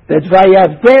 That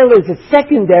Vayavdel is a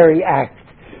secondary act.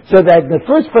 So that the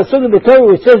first pasuk of the Torah,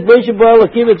 which says Reshit bara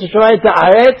Elokim et Hashamayim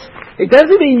v'ha'aretz, it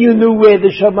doesn't mean you knew where the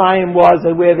Shamayim was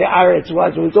and where the Aretz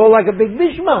was. It was all like a big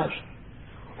mishmash,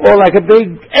 or like a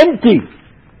big empty.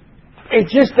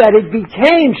 It's just that it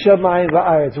became Shamayim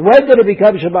v'Aretz. When did it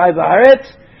become Shamayim v'Aretz?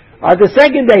 On the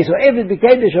second day. So if it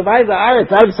became the Shamayim v'Aretz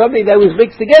out of something that was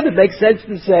mixed together, it makes sense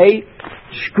to say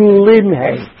Shkulim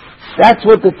Hei. That's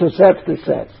what the Tosefta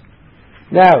says.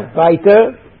 Now,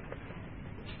 weiter.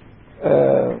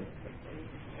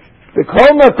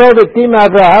 B'kol makom hiktim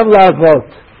Avraham la'avot.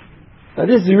 Now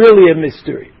this is really a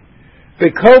mystery.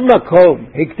 B'kol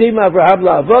makom hiktim Avraham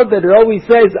la'avot, that it always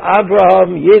says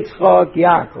Avraham, Yitzchak,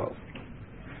 Yaakov.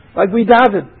 Like we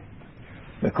daven.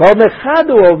 B'kol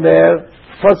mechadu omer,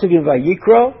 pasuk in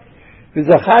Vayikra,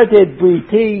 v'zacharti et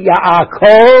briti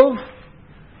Yaakov,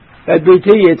 et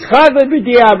briti Yitzchak, et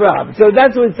briti Avraham. So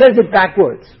that's what it says it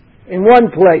backwards, in one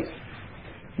place.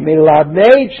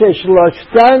 Milamed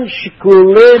sheshloshtan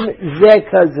shkulim ze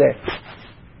kazeh.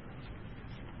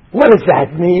 What does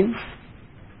that mean?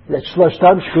 That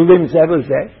shloshtan shkulim ze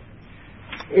kazeh?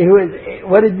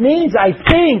 What it means, I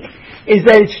think, is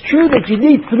that it's true that you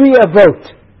need 3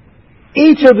 avot.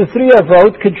 Each of the 3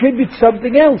 avot contributes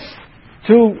something else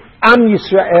to Am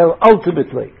Yisrael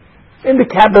ultimately. In the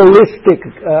Kabbalistic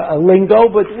lingo,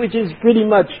 but which is pretty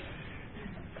much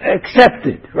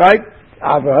accepted, right?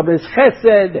 Avraham is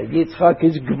Chesed, and Yitzchak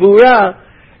is Gvura,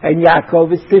 and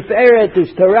Yaakov is Tiferet,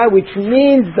 is Torah, which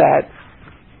means that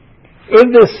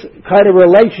in this kind of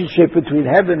relationship between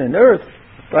heaven and earth,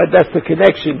 right, that's the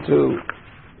connection to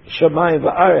Shamayim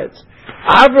v'Aretz.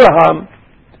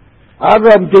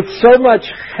 Avraham did so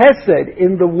much Chesed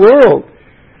in the world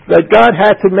that God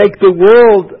had to make the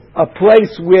world a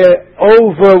place where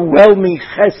overwhelming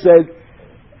Chesed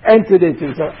entered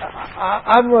into. So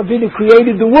Avraham Avinu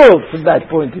created the world from that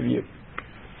point of view.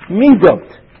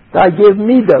 Midot. I gave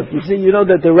Midot. You see, you know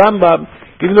that the Rambam,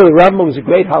 even though the Rambam was a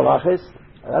great halachist,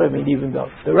 I don't mean even though,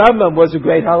 the Rambam was a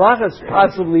great halachist,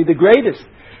 possibly the greatest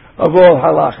of all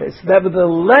halachis.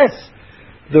 Nevertheless,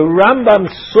 the Rambam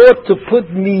sought to put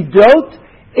Midot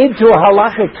into a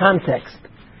halachic context.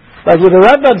 Like when the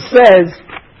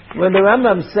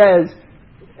Rambam says,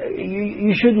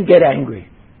 you shouldn't get angry.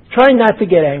 Try not to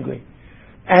get angry.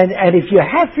 And if you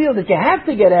feel that you have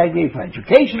to get angry for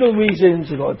educational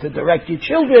reasons, or to direct your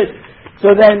children,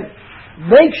 so then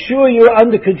make sure you're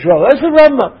under control. That's the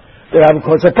Rambam. The Rambam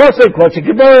quotes a Pasuk, quotes a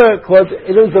Gemara,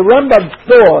 the Rambam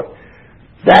thought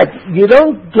that you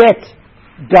don't get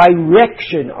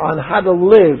direction on how to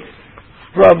live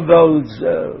from those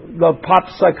the pop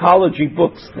psychology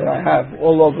books that I have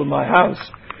all over my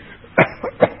house.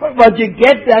 But you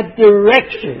get that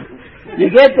direction. You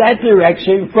get that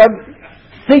direction from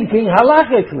thinking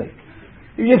halachically.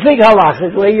 If you think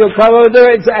halachically, you'll come over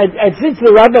there. And since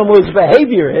the Rambam was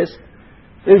behaviorist,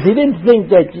 he didn't think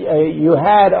that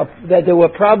that there were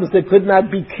problems that could not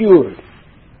be cured.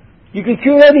 You could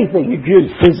cure anything. You could cure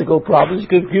physical problems. You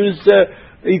could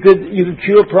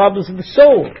cure problems of the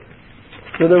soul.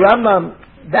 So the Rambam,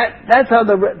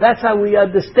 that's how we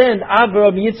understand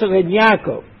Avraham, Yitzchak, and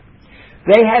Yaakov.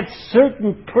 They had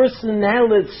certain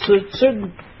personalities,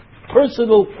 certain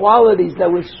personal qualities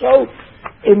that were so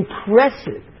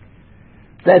impressive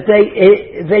that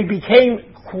they became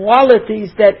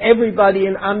qualities that everybody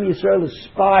in Am Yisrael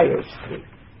aspires to.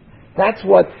 That's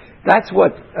what That's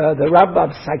what the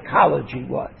Rambam's psychology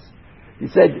was. He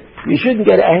said you shouldn't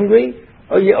get angry,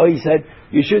 or he said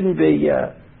you shouldn't be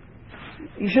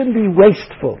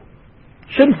wasteful.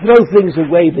 You shouldn't throw things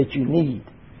away that you need.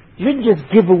 You shouldn't just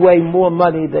give away more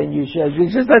money than you should. He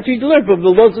says that's what you learn from the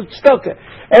laws of tzedakah.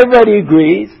 Everybody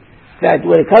agrees that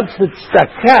when it comes to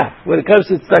tzedakah,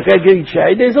 giving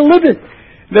charity, there's a limit.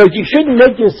 No, you shouldn't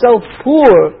make yourself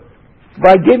poor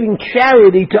by giving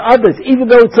charity to others, even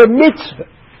though it's a mitzvah.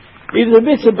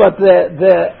 But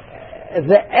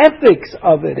the ethics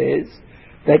of it is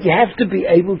that you have to be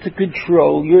able to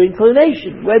control your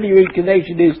inclination. Whether your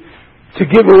inclination is to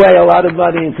give away a lot of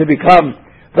money and to become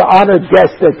the honored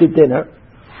guest at the dinner,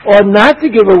 or not to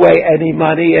give away any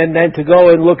money and then to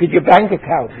go and look at your bank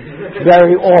account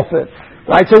very often.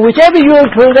 Right? So whichever your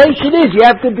inclination is, you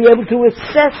have to be able to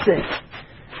assess it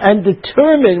and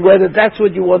determine whether that's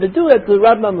what you want to do. At the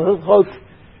Rambam Hilchot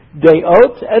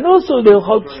Deot, and also the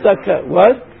Hilchot Tzedakah.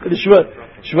 What? The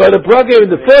Shvara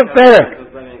Prakim, the fourth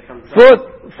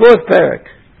parak.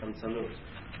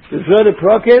 The Shvara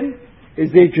Prakim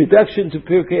is the introduction to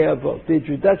Pirkei Avot, the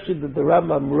introduction that the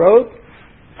Rambam wrote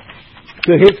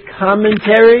to his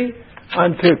commentary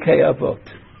on Pirkei Avot.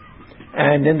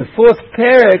 And in the fourth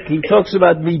parak, he talks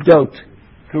about Midot.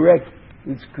 Correct?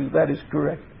 That is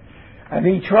correct. And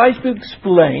he tries to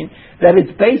explain that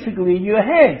it's basically in your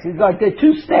hands. It's like there are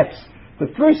two steps. The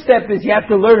first step is you have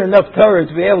to learn enough Torah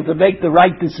to be able to make the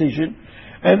right decision.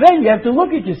 And then you have to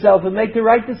look at yourself and make the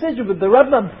right decision. But the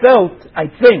Rambam felt, I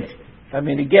think,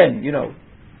 again,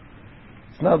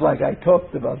 it's not like I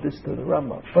talked about this to the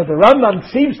Rambam. But the Rambam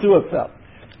seems to have felt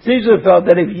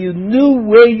that if you knew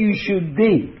where you should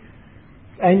be,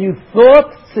 and you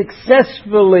thought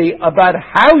successfully about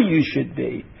how you should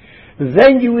be,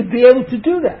 then you would be able to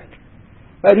do that.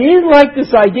 But he didn't like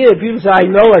this idea. People say, I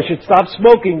know I should stop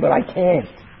smoking, but I can't.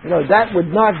 That would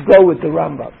not go with the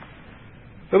Rambam.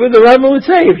 But the Rambam would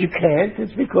say, if you can't,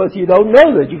 it's because you don't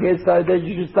know that you can't start, that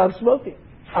you should stop smoking.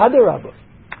 Other Rambam.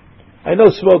 I know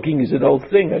smoking is an old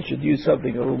thing. I should use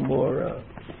something a little more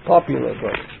popular,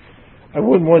 but I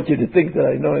wouldn't want you to think that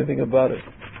I know anything about it.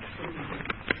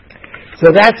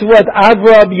 So that's what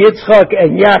Avraham, Yitzchak,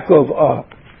 and Yaakov are.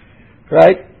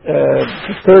 Right? The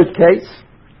third case.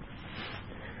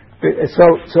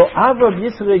 So Avraham,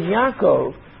 Yitzchak, and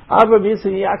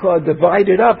Yaakov are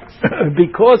divided up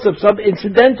because of some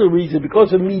incidental reason,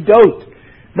 because of midot,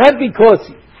 not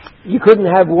because you couldn't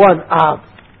have one Av.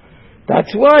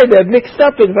 That's why they're mixed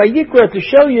up in Vayikra to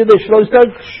show you the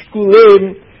Shloshat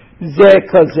Shkulim Zeh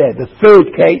Kazeh. The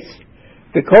third case,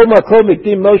 the Kol Makom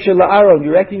Mikdim Moshe LaAaron.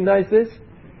 You recognize this?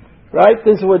 Right?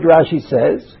 This is what Rashi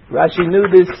says. Rashi knew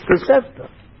this Tosefta.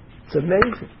 It's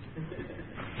amazing.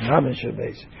 Mamish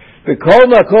amazing. V'kol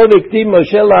makom ikdim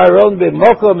Moshe LaAaron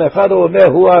b'mokom echad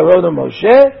omer hu Aaron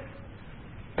Moshe.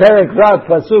 Perek Vav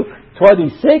Pasuk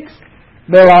 26.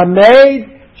 Melamed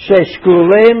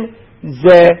sheshkulim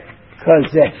zeh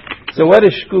kazeh. So what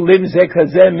does shkulim zeh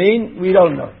kazeh mean? We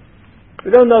don't know. We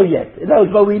don't know yet.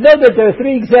 But we know that there are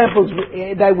three examples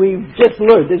that we've just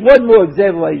learned. There's one more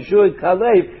example, Yeshua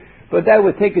Kalev, but that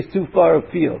would take us too far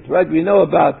afield, right? We know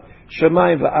about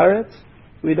Shemayim v'Aretz.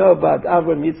 We know about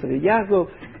Avraham, Yitzchak, and Yaakov,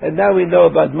 and now we know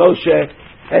about Moshe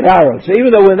and Aaron. So even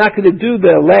though we're not going to do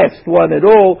the last one at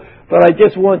all, but I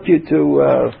just want you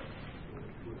to,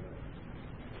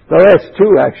 the last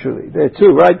two actually. There are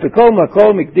two, right? B'kol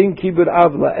makom ikdim kibud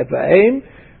avla evaim,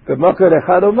 b'makar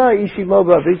echad omar ishimo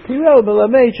v'avitirel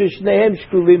melamed sheshnehem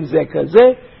shkulim zeh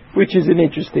kazeh, which is an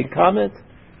interesting comment.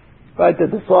 Right,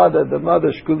 that the father, the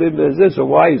mother, shkulim zeh. So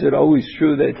why is it always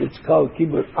true that it's called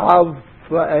kibud av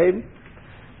v'aim?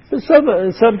 So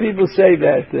some people say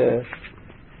that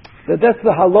that's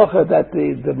the halacha, that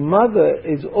the mother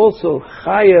is also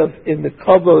chayav in the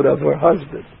kavod of her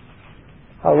husband.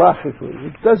 Halachically.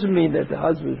 It doesn't mean that the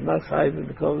husband is not chayav in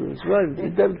the kavod of his wife.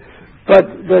 But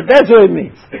that's what it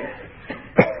means.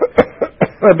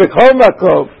 B'chol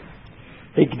makom,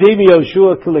 hikdim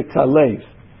Yoshua k'lekalev.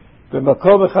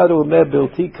 B'makom echad u'omer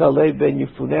bilti kalev ben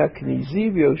yifunei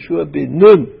ha'knizi v'Yoshua ben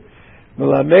Nun. So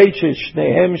in other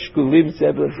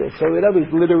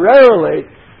words, literally,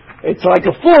 it's like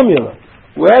a formula.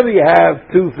 Wherever you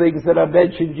have two things that are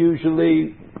mentioned,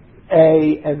 usually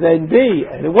A and then B,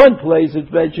 and in one place it's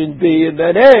mentioned B and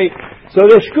then A. So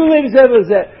the shkulim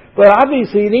zeh. But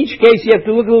obviously, in each case, you have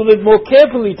to look a little bit more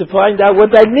carefully to find out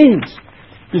what that means.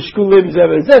 The shkulim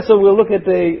zeh. So we will look at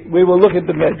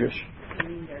the medrash.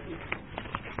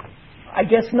 I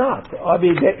guess not.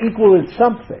 They're equal in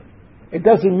something. It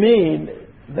doesn't mean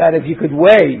that if you could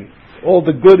weigh all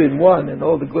the good in one and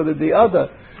all the good in the other,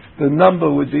 the number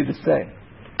would be the same.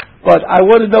 But I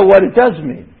want to know what it does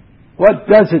mean. What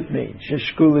does it mean?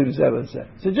 Sheshkulim Zelazeh.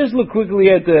 So just look quickly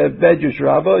at the Medrash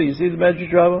Rabbah. You see the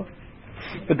Medrash Rabbah?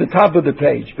 At the top of the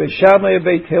page. Beit Shammai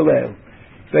Beit Hillel.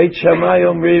 Beit Shammai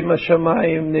Omrim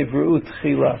HaShamayim Nivru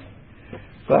Tchila.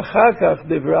 V'achar kach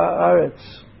Nivra Aretz.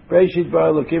 Bereshit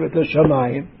bara Elokim et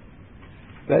HaShamayim.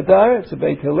 Beit Aretz.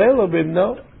 Beit Hillel Omrim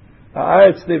no.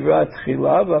 Haaretz Nivra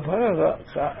Tchila.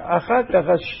 V'achar kach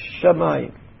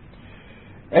HaShamayim.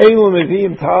 Eilu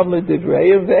Meviim Tam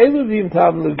LeDivreim. Ve'eilu Meviim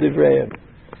Tam LeDivreim.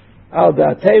 Al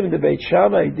Da'atem de Beit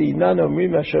Shammai Dinan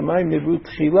Omrim HaShamayim Nivru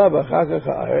Tchila. V'achar kach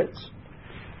Haaretz.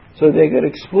 So they could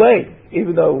explain,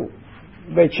 even though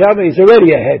Beit Shammai is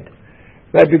already ahead,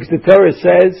 right? Because the Torah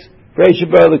says, "Bereshit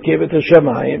bara Elokim et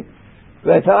hashamayim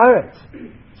v'haaretz."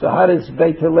 So how does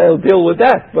Beit Hillel deal with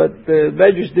that? But the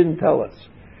Medrash didn't tell us.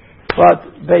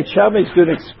 But Beit Shammai is going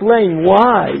to explain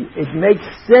why it makes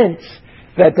sense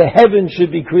that the heavens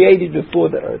should be created before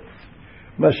the earth.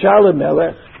 Mashal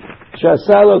Melech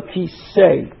shasalo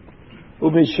kisei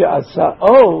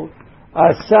u'mishasao.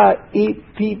 Asa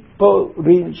ipipo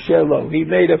rin shelo. He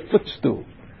made a footstool,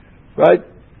 right?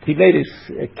 He made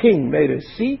a king made a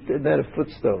seat and then a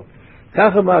footstool.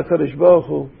 Kachama Kadosh Baruch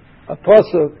Hu, a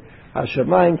pasuk,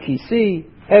 Hashamayim kisi,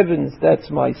 heavens, that's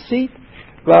my seat.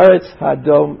 Varetz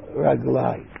hadom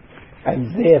raglai,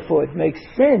 and therefore it makes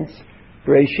sense.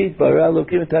 Bereshit bara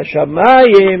Elokim et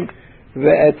hashamayim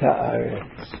ve'et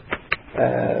haaretz.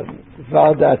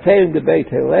 Valdateim de Beit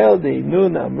Hillel de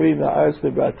Nun Amrim Haaretz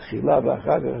Nivra Tchila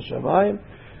V'achar kach Hashamayim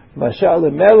Mashal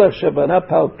Melech Shabana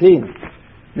Palpin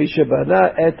Mishabana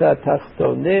Et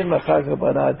HaTachtonim Achar kach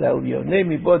Bana Et HaElyonim.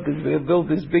 He built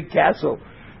this big castle.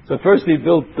 So first he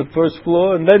built the first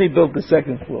floor and then he built the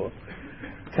second floor.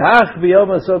 Kach B'yom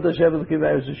Asot Hashem Elokim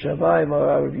Haaretz Hashamayim Or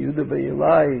Rav Yehuda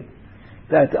B'Yilai,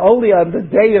 that only on the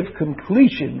day of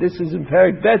completion, this is in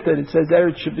Perek Bet, that it says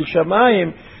Eretz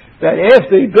Shamayim, that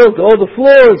after he built all the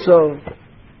floors,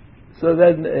 so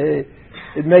then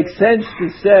it makes sense to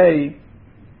say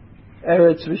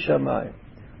Eretz v'Shamayim.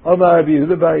 Omar Rabbi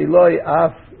Yehuda bar Ilai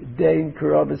af dein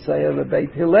kara b'sayel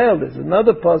Beit Hillel. There's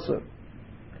another pasuk,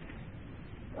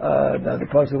 another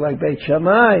pasuk like Beit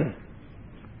Shammai.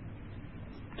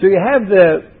 So you have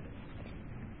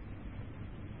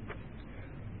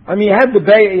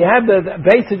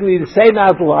basically the same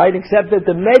outline, except that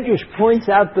the Medrash points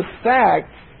out the fact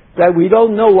that we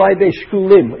don't know why they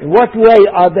shkulim. In what way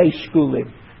are they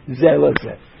shkulim?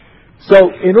 Zelazeh.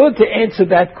 So, in order to answer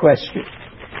that question,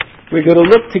 we're going to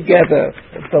look together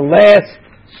at the last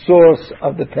source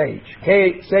of the page.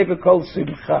 Sefer Kol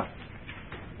Simcha.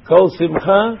 Kol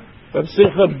Simcha of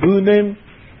Simcha Bunim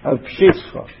of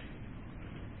Pshischa.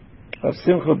 Of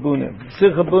Simcha Bunim.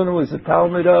 Simcha Bunim was a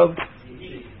Talmud of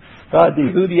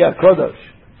Yehudi HaKodesh,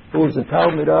 who was a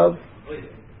Talmud of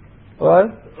what?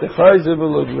 The Chayzer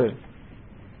V'Luvlim.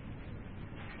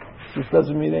 This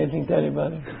doesn't mean anything to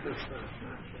anybody.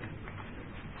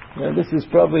 Now, this is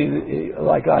probably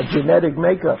like our genetic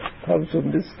makeup comes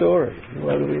from this story,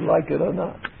 whether we like it or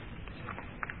not.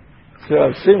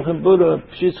 So Simcha Bunim of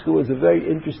Pshischa was a very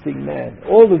interesting man.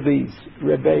 All of these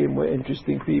Rebbeim were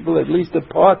interesting people, at least the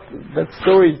part, the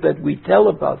stories that we tell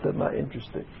about them are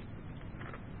interesting.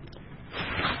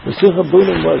 The Simcha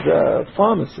Bunim was a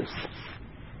pharmacist.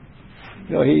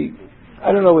 You know,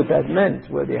 I don't know what that meant,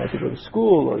 whether you had to go to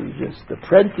school or you just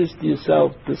apprenticed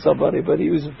yourself to somebody, but he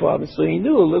was a pharmacist, so he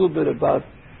knew a little bit about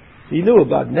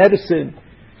medicine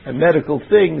and medical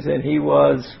things, and he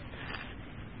was,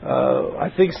 I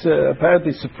think,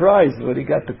 apparently surprised when he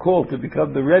got the call to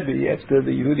become the Rebbe after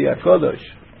the Yehudi HaKodesh,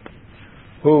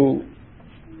 who,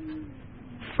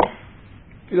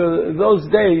 you know, in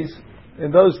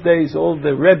those days, all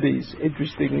the Rebbes,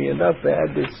 interestingly enough, they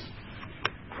had this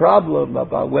problem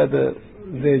about whether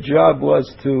their job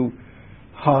was to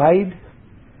hide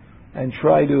and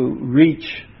try to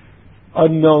reach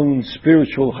unknown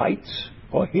spiritual heights,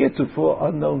 or heretofore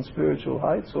unknown spiritual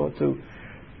heights, or to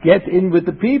get in with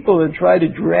the people and try to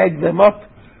drag them up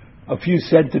a few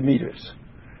centimeters.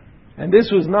 And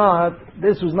this was not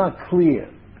clear.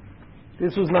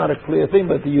 This was not a clear thing,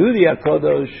 but the Yehudi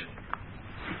HaKodesh,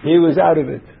 he was out of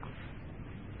it.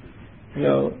 You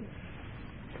know,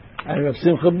 and Rav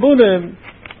Simcha Bunim,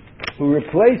 who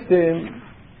replaced him,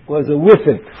 was a with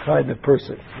it kind of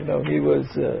person. You know, he was,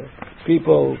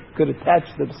 people could attach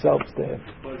themselves to him.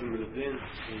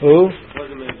 Who?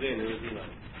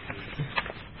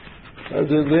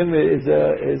 Mazulin is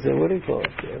a, what do you call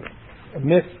it? A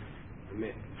myth.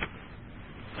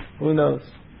 Who knows?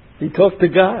 He talked to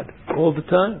God all the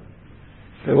time.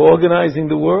 They were organizing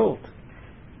the world.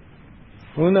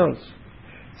 Who knows?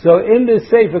 So in this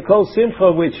Sefer Kol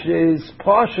Simcha, which is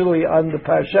partially on the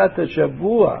Parshat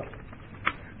Shavua,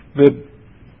 The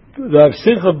Rav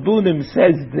Simcha Bunim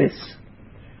says this.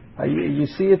 You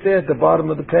see it there at the bottom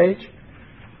of the page?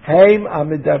 Haim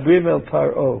amidabrim el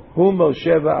paro, hu Moshe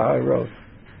v'Aaron.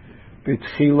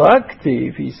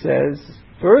 B'tchilaktiv, he says,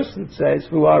 first it says,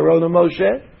 hu Aaron and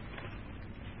Moshe.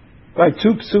 By 2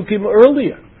 psukim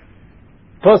earlier.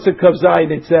 Pasuk Kav Zayin,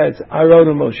 it says, Aaron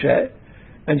and Moshe.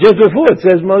 And just before it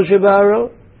says, Moshe v'Aaron.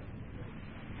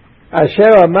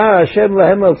 Asher amar Hashem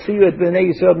lahem al tziyu et b'nei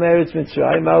Yisrael me'eretz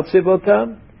Mitzrayim al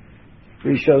tzivotam.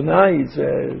 Rishonah, he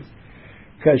says,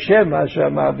 Kashem asher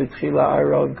amar b'tchila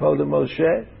Aaron kodem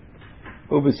Moshe.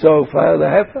 Ubeso file the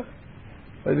heifer.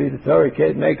 Maybe the Torah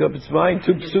can't make up its mind.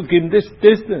 2 psukim this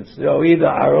distance. Either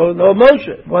Aaron or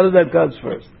Moshe. One of them comes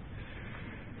first.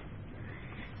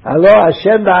 Alo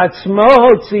Hashem ba'atzmo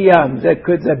hotziyam. That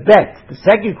could a bet. The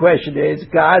second question is,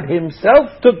 God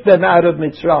Himself took them out of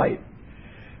Mitzrayim.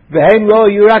 V'hem lo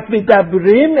yurak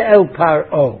midabrim el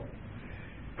paro.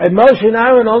 And Moshe and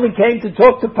Aaron only came to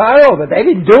talk to Paro, but they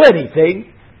didn't do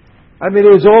anything. I mean,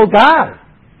 it was all God.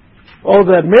 All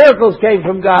the miracles came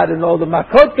from God, and all the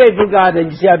makot came from God,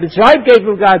 and Mitzrayim came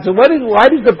from God. So why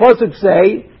does the pasuk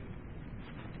say,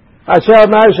 Asher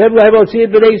amar Hashem lahem otzi et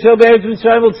bnei Yisrael me'eretz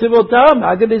Mitzrayim al tzivotam?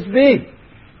 How can this be?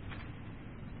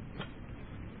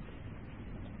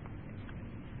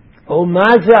 O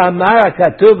maza amar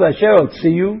hakatuv asher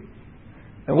otziyu.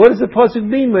 And what does the pasuk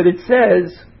mean when it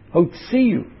says,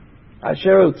 Otziyu,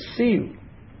 asher otziyu?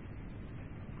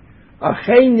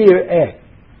 Achei nir'eh.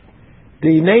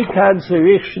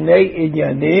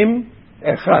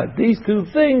 These 2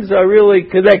 things are really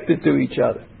connected to each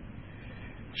other.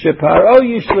 Sheparo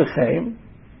yishlechem,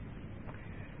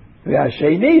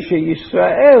 v'hasheni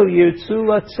sheyisrael yirtzu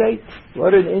latzeit.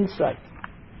 What an insight!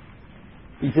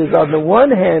 He says, on the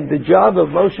one hand, the job of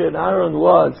Moshe and Aaron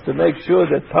was to make sure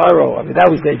that Paro, that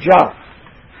was their job,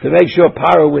 to make sure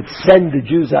Paro would send the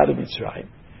Jews out of Mitzrayim.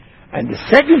 And the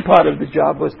second part of the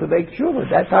job was to make sure when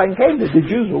that time came that the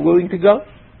Jews were willing to go.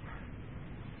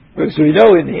 Because we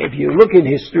know, if you look in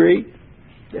history,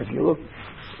 if you look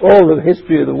all the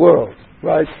history of the world,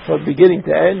 right, from beginning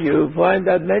to end, you find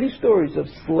out many stories of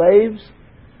slaves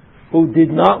who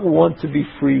did not want to be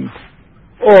freed,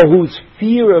 or whose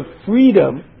fear of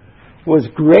freedom was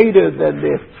greater than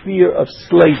their fear of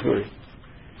slavery.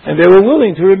 And they were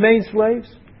willing to remain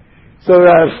slaves. So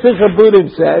Simcha Bunim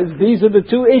says, these are the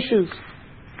 2 issues.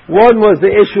 One was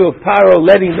the issue of Paro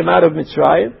letting them out of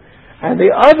Mitzrayim, and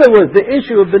the other was the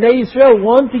issue of Bnei Yisrael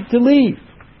wanting to leave.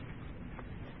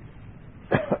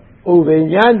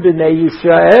 Uvenyan Bnei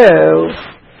Yisrael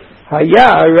Haya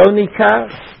Aronikar.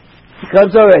 He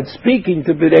comes over and speaking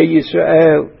to Bnei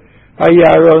Yisrael.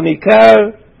 Haya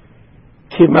Aronikar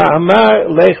Kima'amar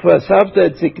Lech V'asavta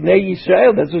et Ziknei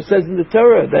Yisrael. That's what it says in the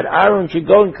Torah, that Aaron should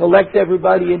go and collect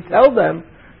everybody and tell them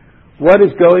what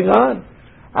is going on.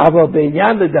 Aval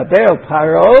B'inyan L'daber al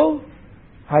Paro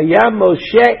Haya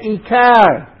Moshe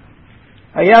Ikar.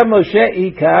 Haya Moshe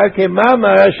Ikar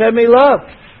Kima'amar Hashem Elav.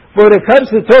 But when it comes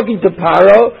to talking to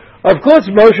Paro, of course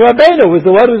Moshe Rabbeinu was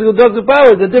the one who was going to talk to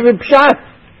Paro. It's a different pshat.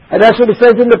 And that's what it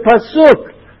says in the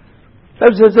Pasuk.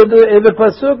 That's what it says in the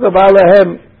Pasuk of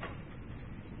Alahem.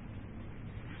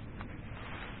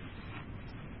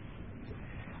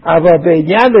 Aval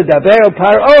B'inyan L'daber al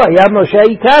Paro Haya Moshe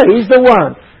Ikar. He's the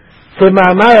one.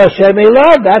 Kima'amar Hashem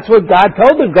Elav. That's what God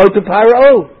told him. Go to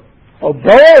Paro. Or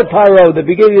Bo Paro, the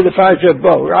beginning of the parasha of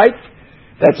Bo, right?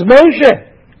 That's Moshe.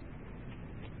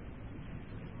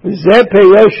 Zeh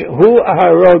peyosh hu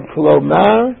Aharon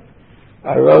klomar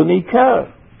Aharon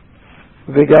ikar.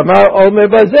 V'gamar omer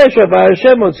bazeh shavar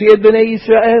Hashem otzi et bnei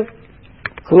Yisrael.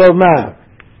 Klomar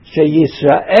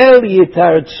sheYisrael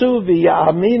yitartzu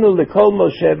v'ya'aminu lekol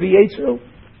Moshe v'yitzru.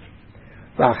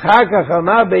 V'achar kach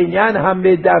amar b'inyan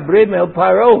hamidabrim el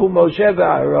Paro hu Moshe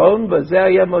v'Aaron bazeh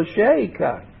haya Moshe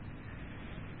ikar.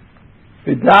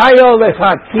 V'dayo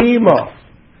lechakimo.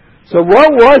 So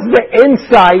what was the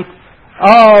insight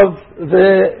of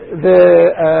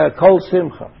the Kol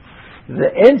Simcha?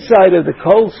 The insight of the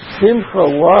Kol Simcha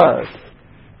was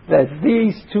that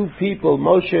these 2 people,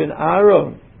 Moshe and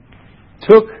Aaron,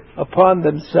 took upon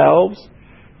themselves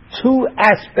 2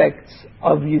 aspects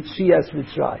of Yitzias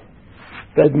Mitzrayim.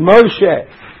 That Moshe,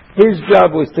 his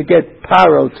job was to get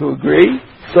Paro to agree,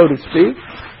 so to speak,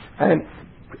 and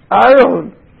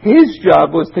Aaron, his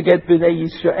job was to get Bnei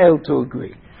Yisrael to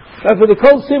agree. Now, for the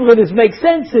Kol Simcha, this makes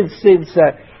sense since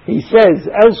he says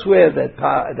elsewhere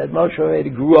that Moshe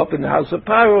already grew up in the house of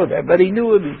Paro, and everybody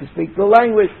knew him, he could speak the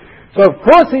language. So, of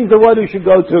course, he's the one who should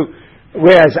go to,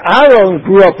 whereas Aaron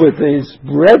grew up with his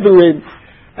brethren,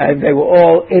 and they were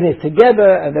all in it together,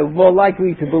 and they were more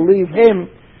likely to believe him.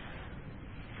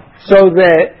 So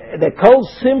the Kol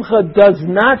Simcha does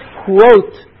not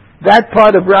quote that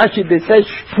part of Rashi that says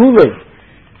Shkulim,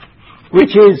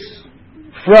 which is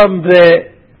from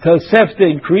the Tosefta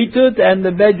in Kritut and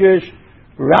the Medrash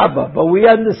Rabbah. But we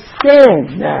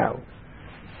understand now.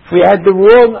 If we had the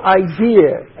wrong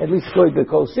idea, at least according to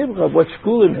Kol Simcha, what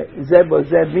Shkulim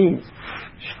Zeh means.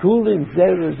 Shkulim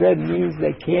Zeh means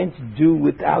they can't do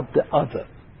without the other.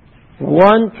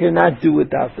 One cannot do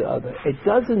without the other. It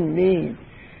doesn't mean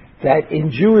that in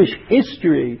Jewish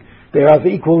history they're of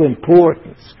equal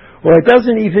importance. Or it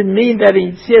doesn't even mean that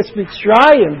in Yetzias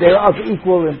Mitzrayim they're of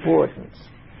equal importance.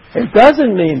 It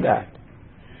doesn't mean that.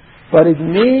 But it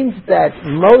means that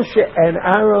Moshe and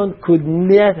Aaron could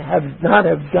not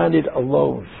have done it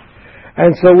alone.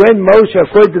 And so when Moshe,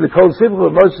 according to the Kol Simcha,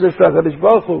 Moshe says to HaKadosh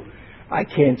Baruch Hu, I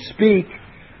can't speak,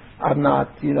 I'm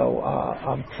not,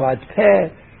 I'm Kvad Peh,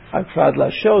 I'm Kvad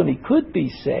Lashon, he could be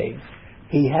saying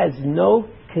he has no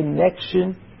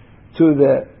connection to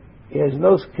the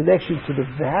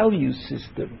value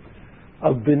system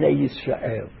of Bnei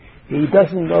Yisrael. He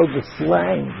doesn't know the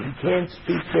slang. He can't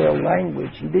speak their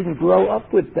language. He didn't grow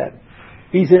up with them.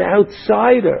 He's an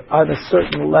outsider on a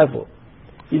certain level.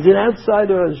 He's an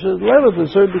outsider on a certain level to a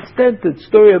certain extent. The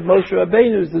story of Moshe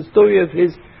Rabbeinu is the story of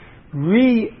his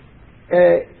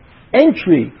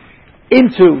entry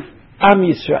into Am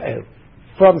Yisrael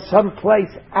from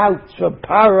someplace out, from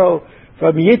Paro,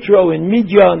 from Yitro and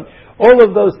Midian. All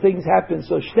of those things happened.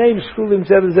 So Shnei Shkulim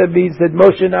Zeh means that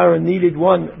Moshe and Aaron needed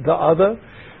one the other.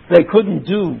 They couldn't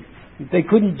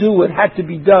do what had to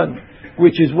be done,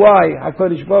 which is why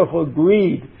HaKadosh Baruch Hu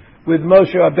agreed with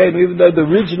Moshe Rabbeinu, even though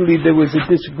originally there was a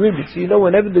disagreement. So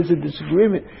whenever there's a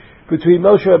disagreement between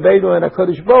Moshe Rabbeinu and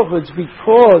HaKadosh Baruch Hu, it's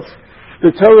because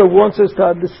the Torah wants us to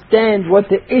understand what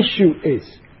the issue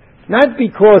is. Not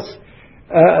because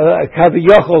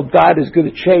Kaviyachol God is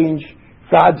going to change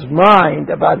God's mind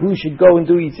about who should go and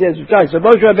do Yetzias Mitzrayim. So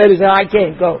Moshe Rabbeinu said, I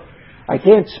can't go. I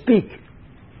can't speak.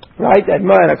 Right? And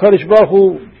HaKadosh Baruch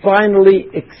Hu finally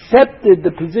accepted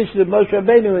the position of Moshe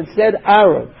Rabbeinu and said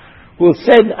Aaron. We'll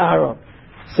send Aaron.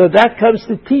 So that comes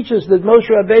to teach us that Moshe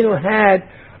Rabbeinu had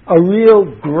a real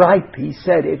gripe. He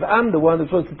said, if I'm the one that's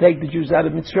supposed to take the Jews out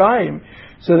of Mitzrayim,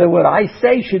 so that what I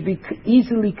say should be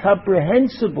easily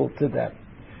comprehensible to them.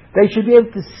 They should be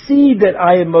able to see that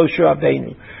I am Moshe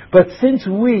Rabbeinu. But since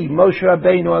we, Moshe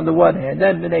Rabbeinu on the one hand,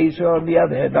 and Bnei Yisrael on the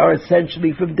other hand, are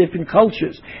essentially from different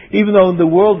cultures, even though in the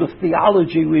world of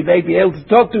theology we may be able to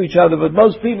talk to each other, but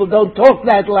most people don't talk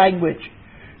that language.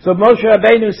 So Moshe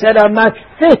Rabbeinu said, I'm not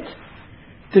fit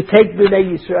to take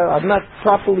Bnei Yisrael. I'm not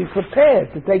properly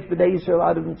prepared to take Bnei Yisrael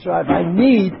out of Mitzrayim. I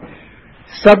need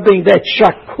something that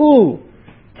shakul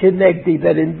kinegdi,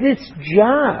 that in this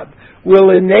job will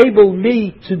enable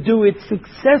me to do it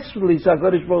successfully. So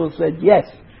HaKadosh Baruch Hu said, yes,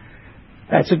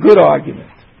 that's a good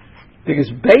argument. Because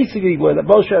basically what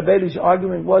Moshe Rabbeinu's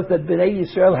argument was that Bnei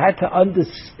Yisrael had to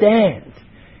understand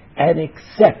and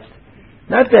accept.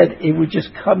 Not that it would just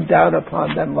come down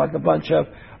upon them like a bunch of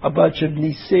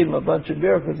nisim, a bunch of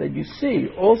miracles. And you see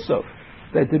also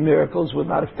that the miracles were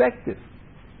not effective.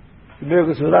 The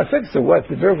miracles were not effective. So what?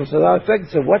 The miracles were not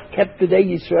effective. So what kept Bnei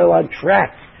Yisrael on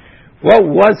track? What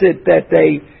was it that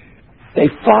they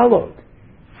followed?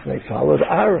 They followed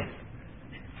Aaron.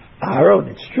 Aaron,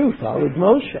 it's true, followed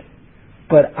Moshe.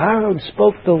 But Aaron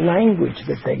spoke the language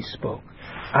that they spoke.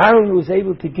 Aaron was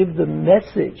able to give the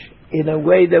message in a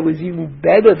way that was even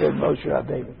better than Moshe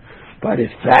Rabbeinu. But in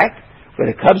fact, when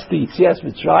it comes to Yetzias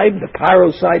Mitzrayim, the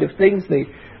Paro side of things, the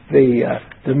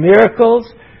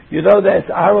miracles, you know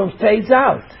that Aaron fades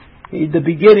out. In the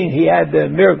beginning, he had the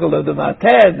miracle of the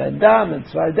Maten and Dam and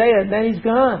Tzvardei, and then he's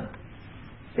gone.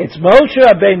 It's Moshe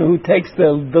Rabbeinu who takes the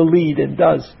lead and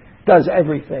does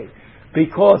everything,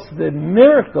 because the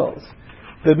miracles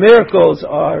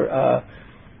are,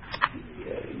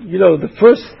 the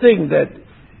first thing that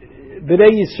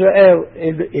Bnei Yisrael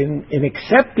in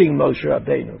accepting Moshe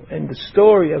Rabbeinu, and the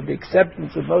story of the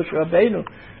acceptance of Moshe Rabbeinu,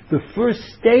 the first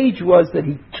stage was that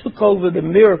he took over the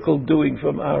miracle doing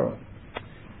from Aaron.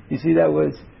 You see, that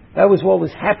was what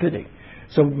was happening.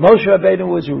 So Moshe Rabbeinu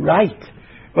was right.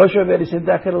 Moshe Rabbeinu said,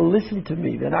 they're not going to listen to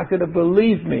me. They're not going to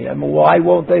believe me. And why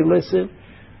won't they listen?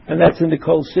 And that's in the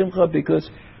Kol Simcha, because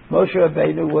Moshe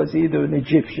Rabbeinu was either an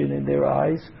Egyptian in their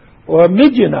eyes or a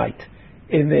Midianite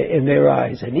in their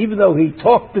eyes. And even though he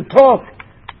talked the talk,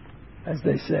 as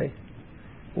they say,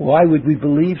 why would we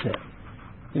believe him?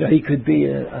 He could be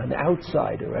an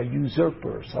outsider, a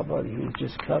usurper, somebody who's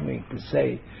just coming to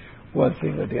say one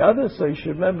thing or the other. So you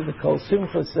should remember the Kol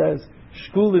Simcha says,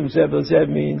 Shkulim Zeh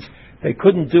means they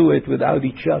couldn't do it without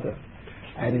each other.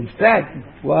 And in fact,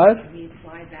 what? Can we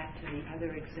apply that to the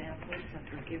other examples that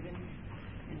were given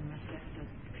in Masechta?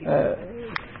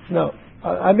 No.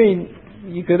 I mean,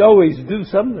 you could always do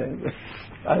something.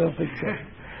 I don't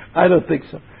think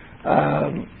so.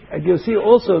 And you'll see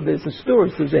also there's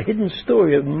a hidden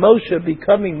story of Moshe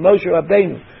becoming Moshe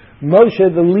Rabbeinu. Moshe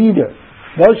the leader.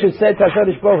 Moshe said to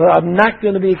HaKadosh Baruch Hu, I'm not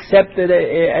going to be accepted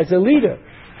as a leader.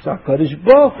 So HaKadosh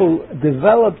Baruch Hu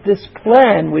developed this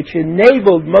plan which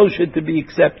enabled Moshe to be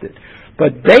accepted.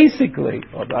 But basically,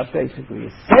 or not basically,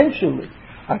 essentially,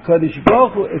 HaKadosh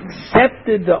Baruch Hu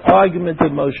accepted the argument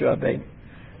of Moshe Rabbeinu,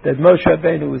 that Moshe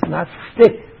Rabbeinu was not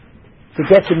fit to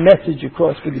get the message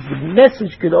across, because the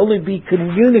message could only be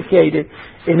communicated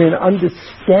in an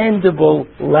understandable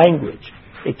language.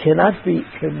 It cannot be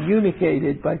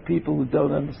communicated by people who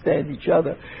don't understand each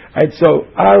other. And so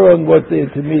Aaron was the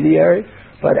intermediary,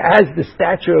 but as the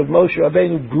stature of Moshe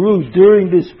Rabbeinu grew during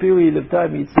this period of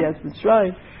time, Yetzias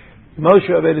Mitzrayim, Moshe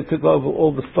Rabbeinu took over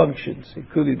all the functions,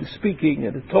 including the speaking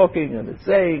and the talking and the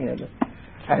saying,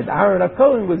 and Aaron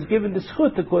HaKohen was given the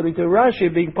schut, according to Rashi,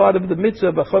 being part of the mitzvah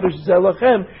of Chodesh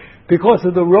Zelachem, because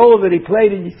of the role that he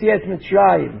played in Yetzias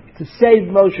Mitzrayim to save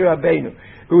Moshe Rabbeinu.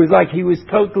 It was like he was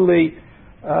totally,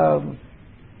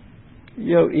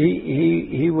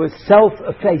 he was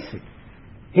self-effacing.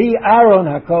 Aaron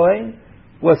HaKohen,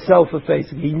 was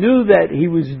self-effacing. He knew that he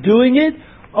was doing it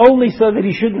only so that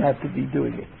he shouldn't have to be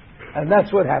doing it. And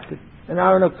that's what happened. And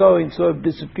Aaron HaKohen sort of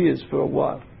disappears for a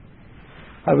while.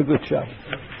 Have a good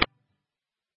Shabbat.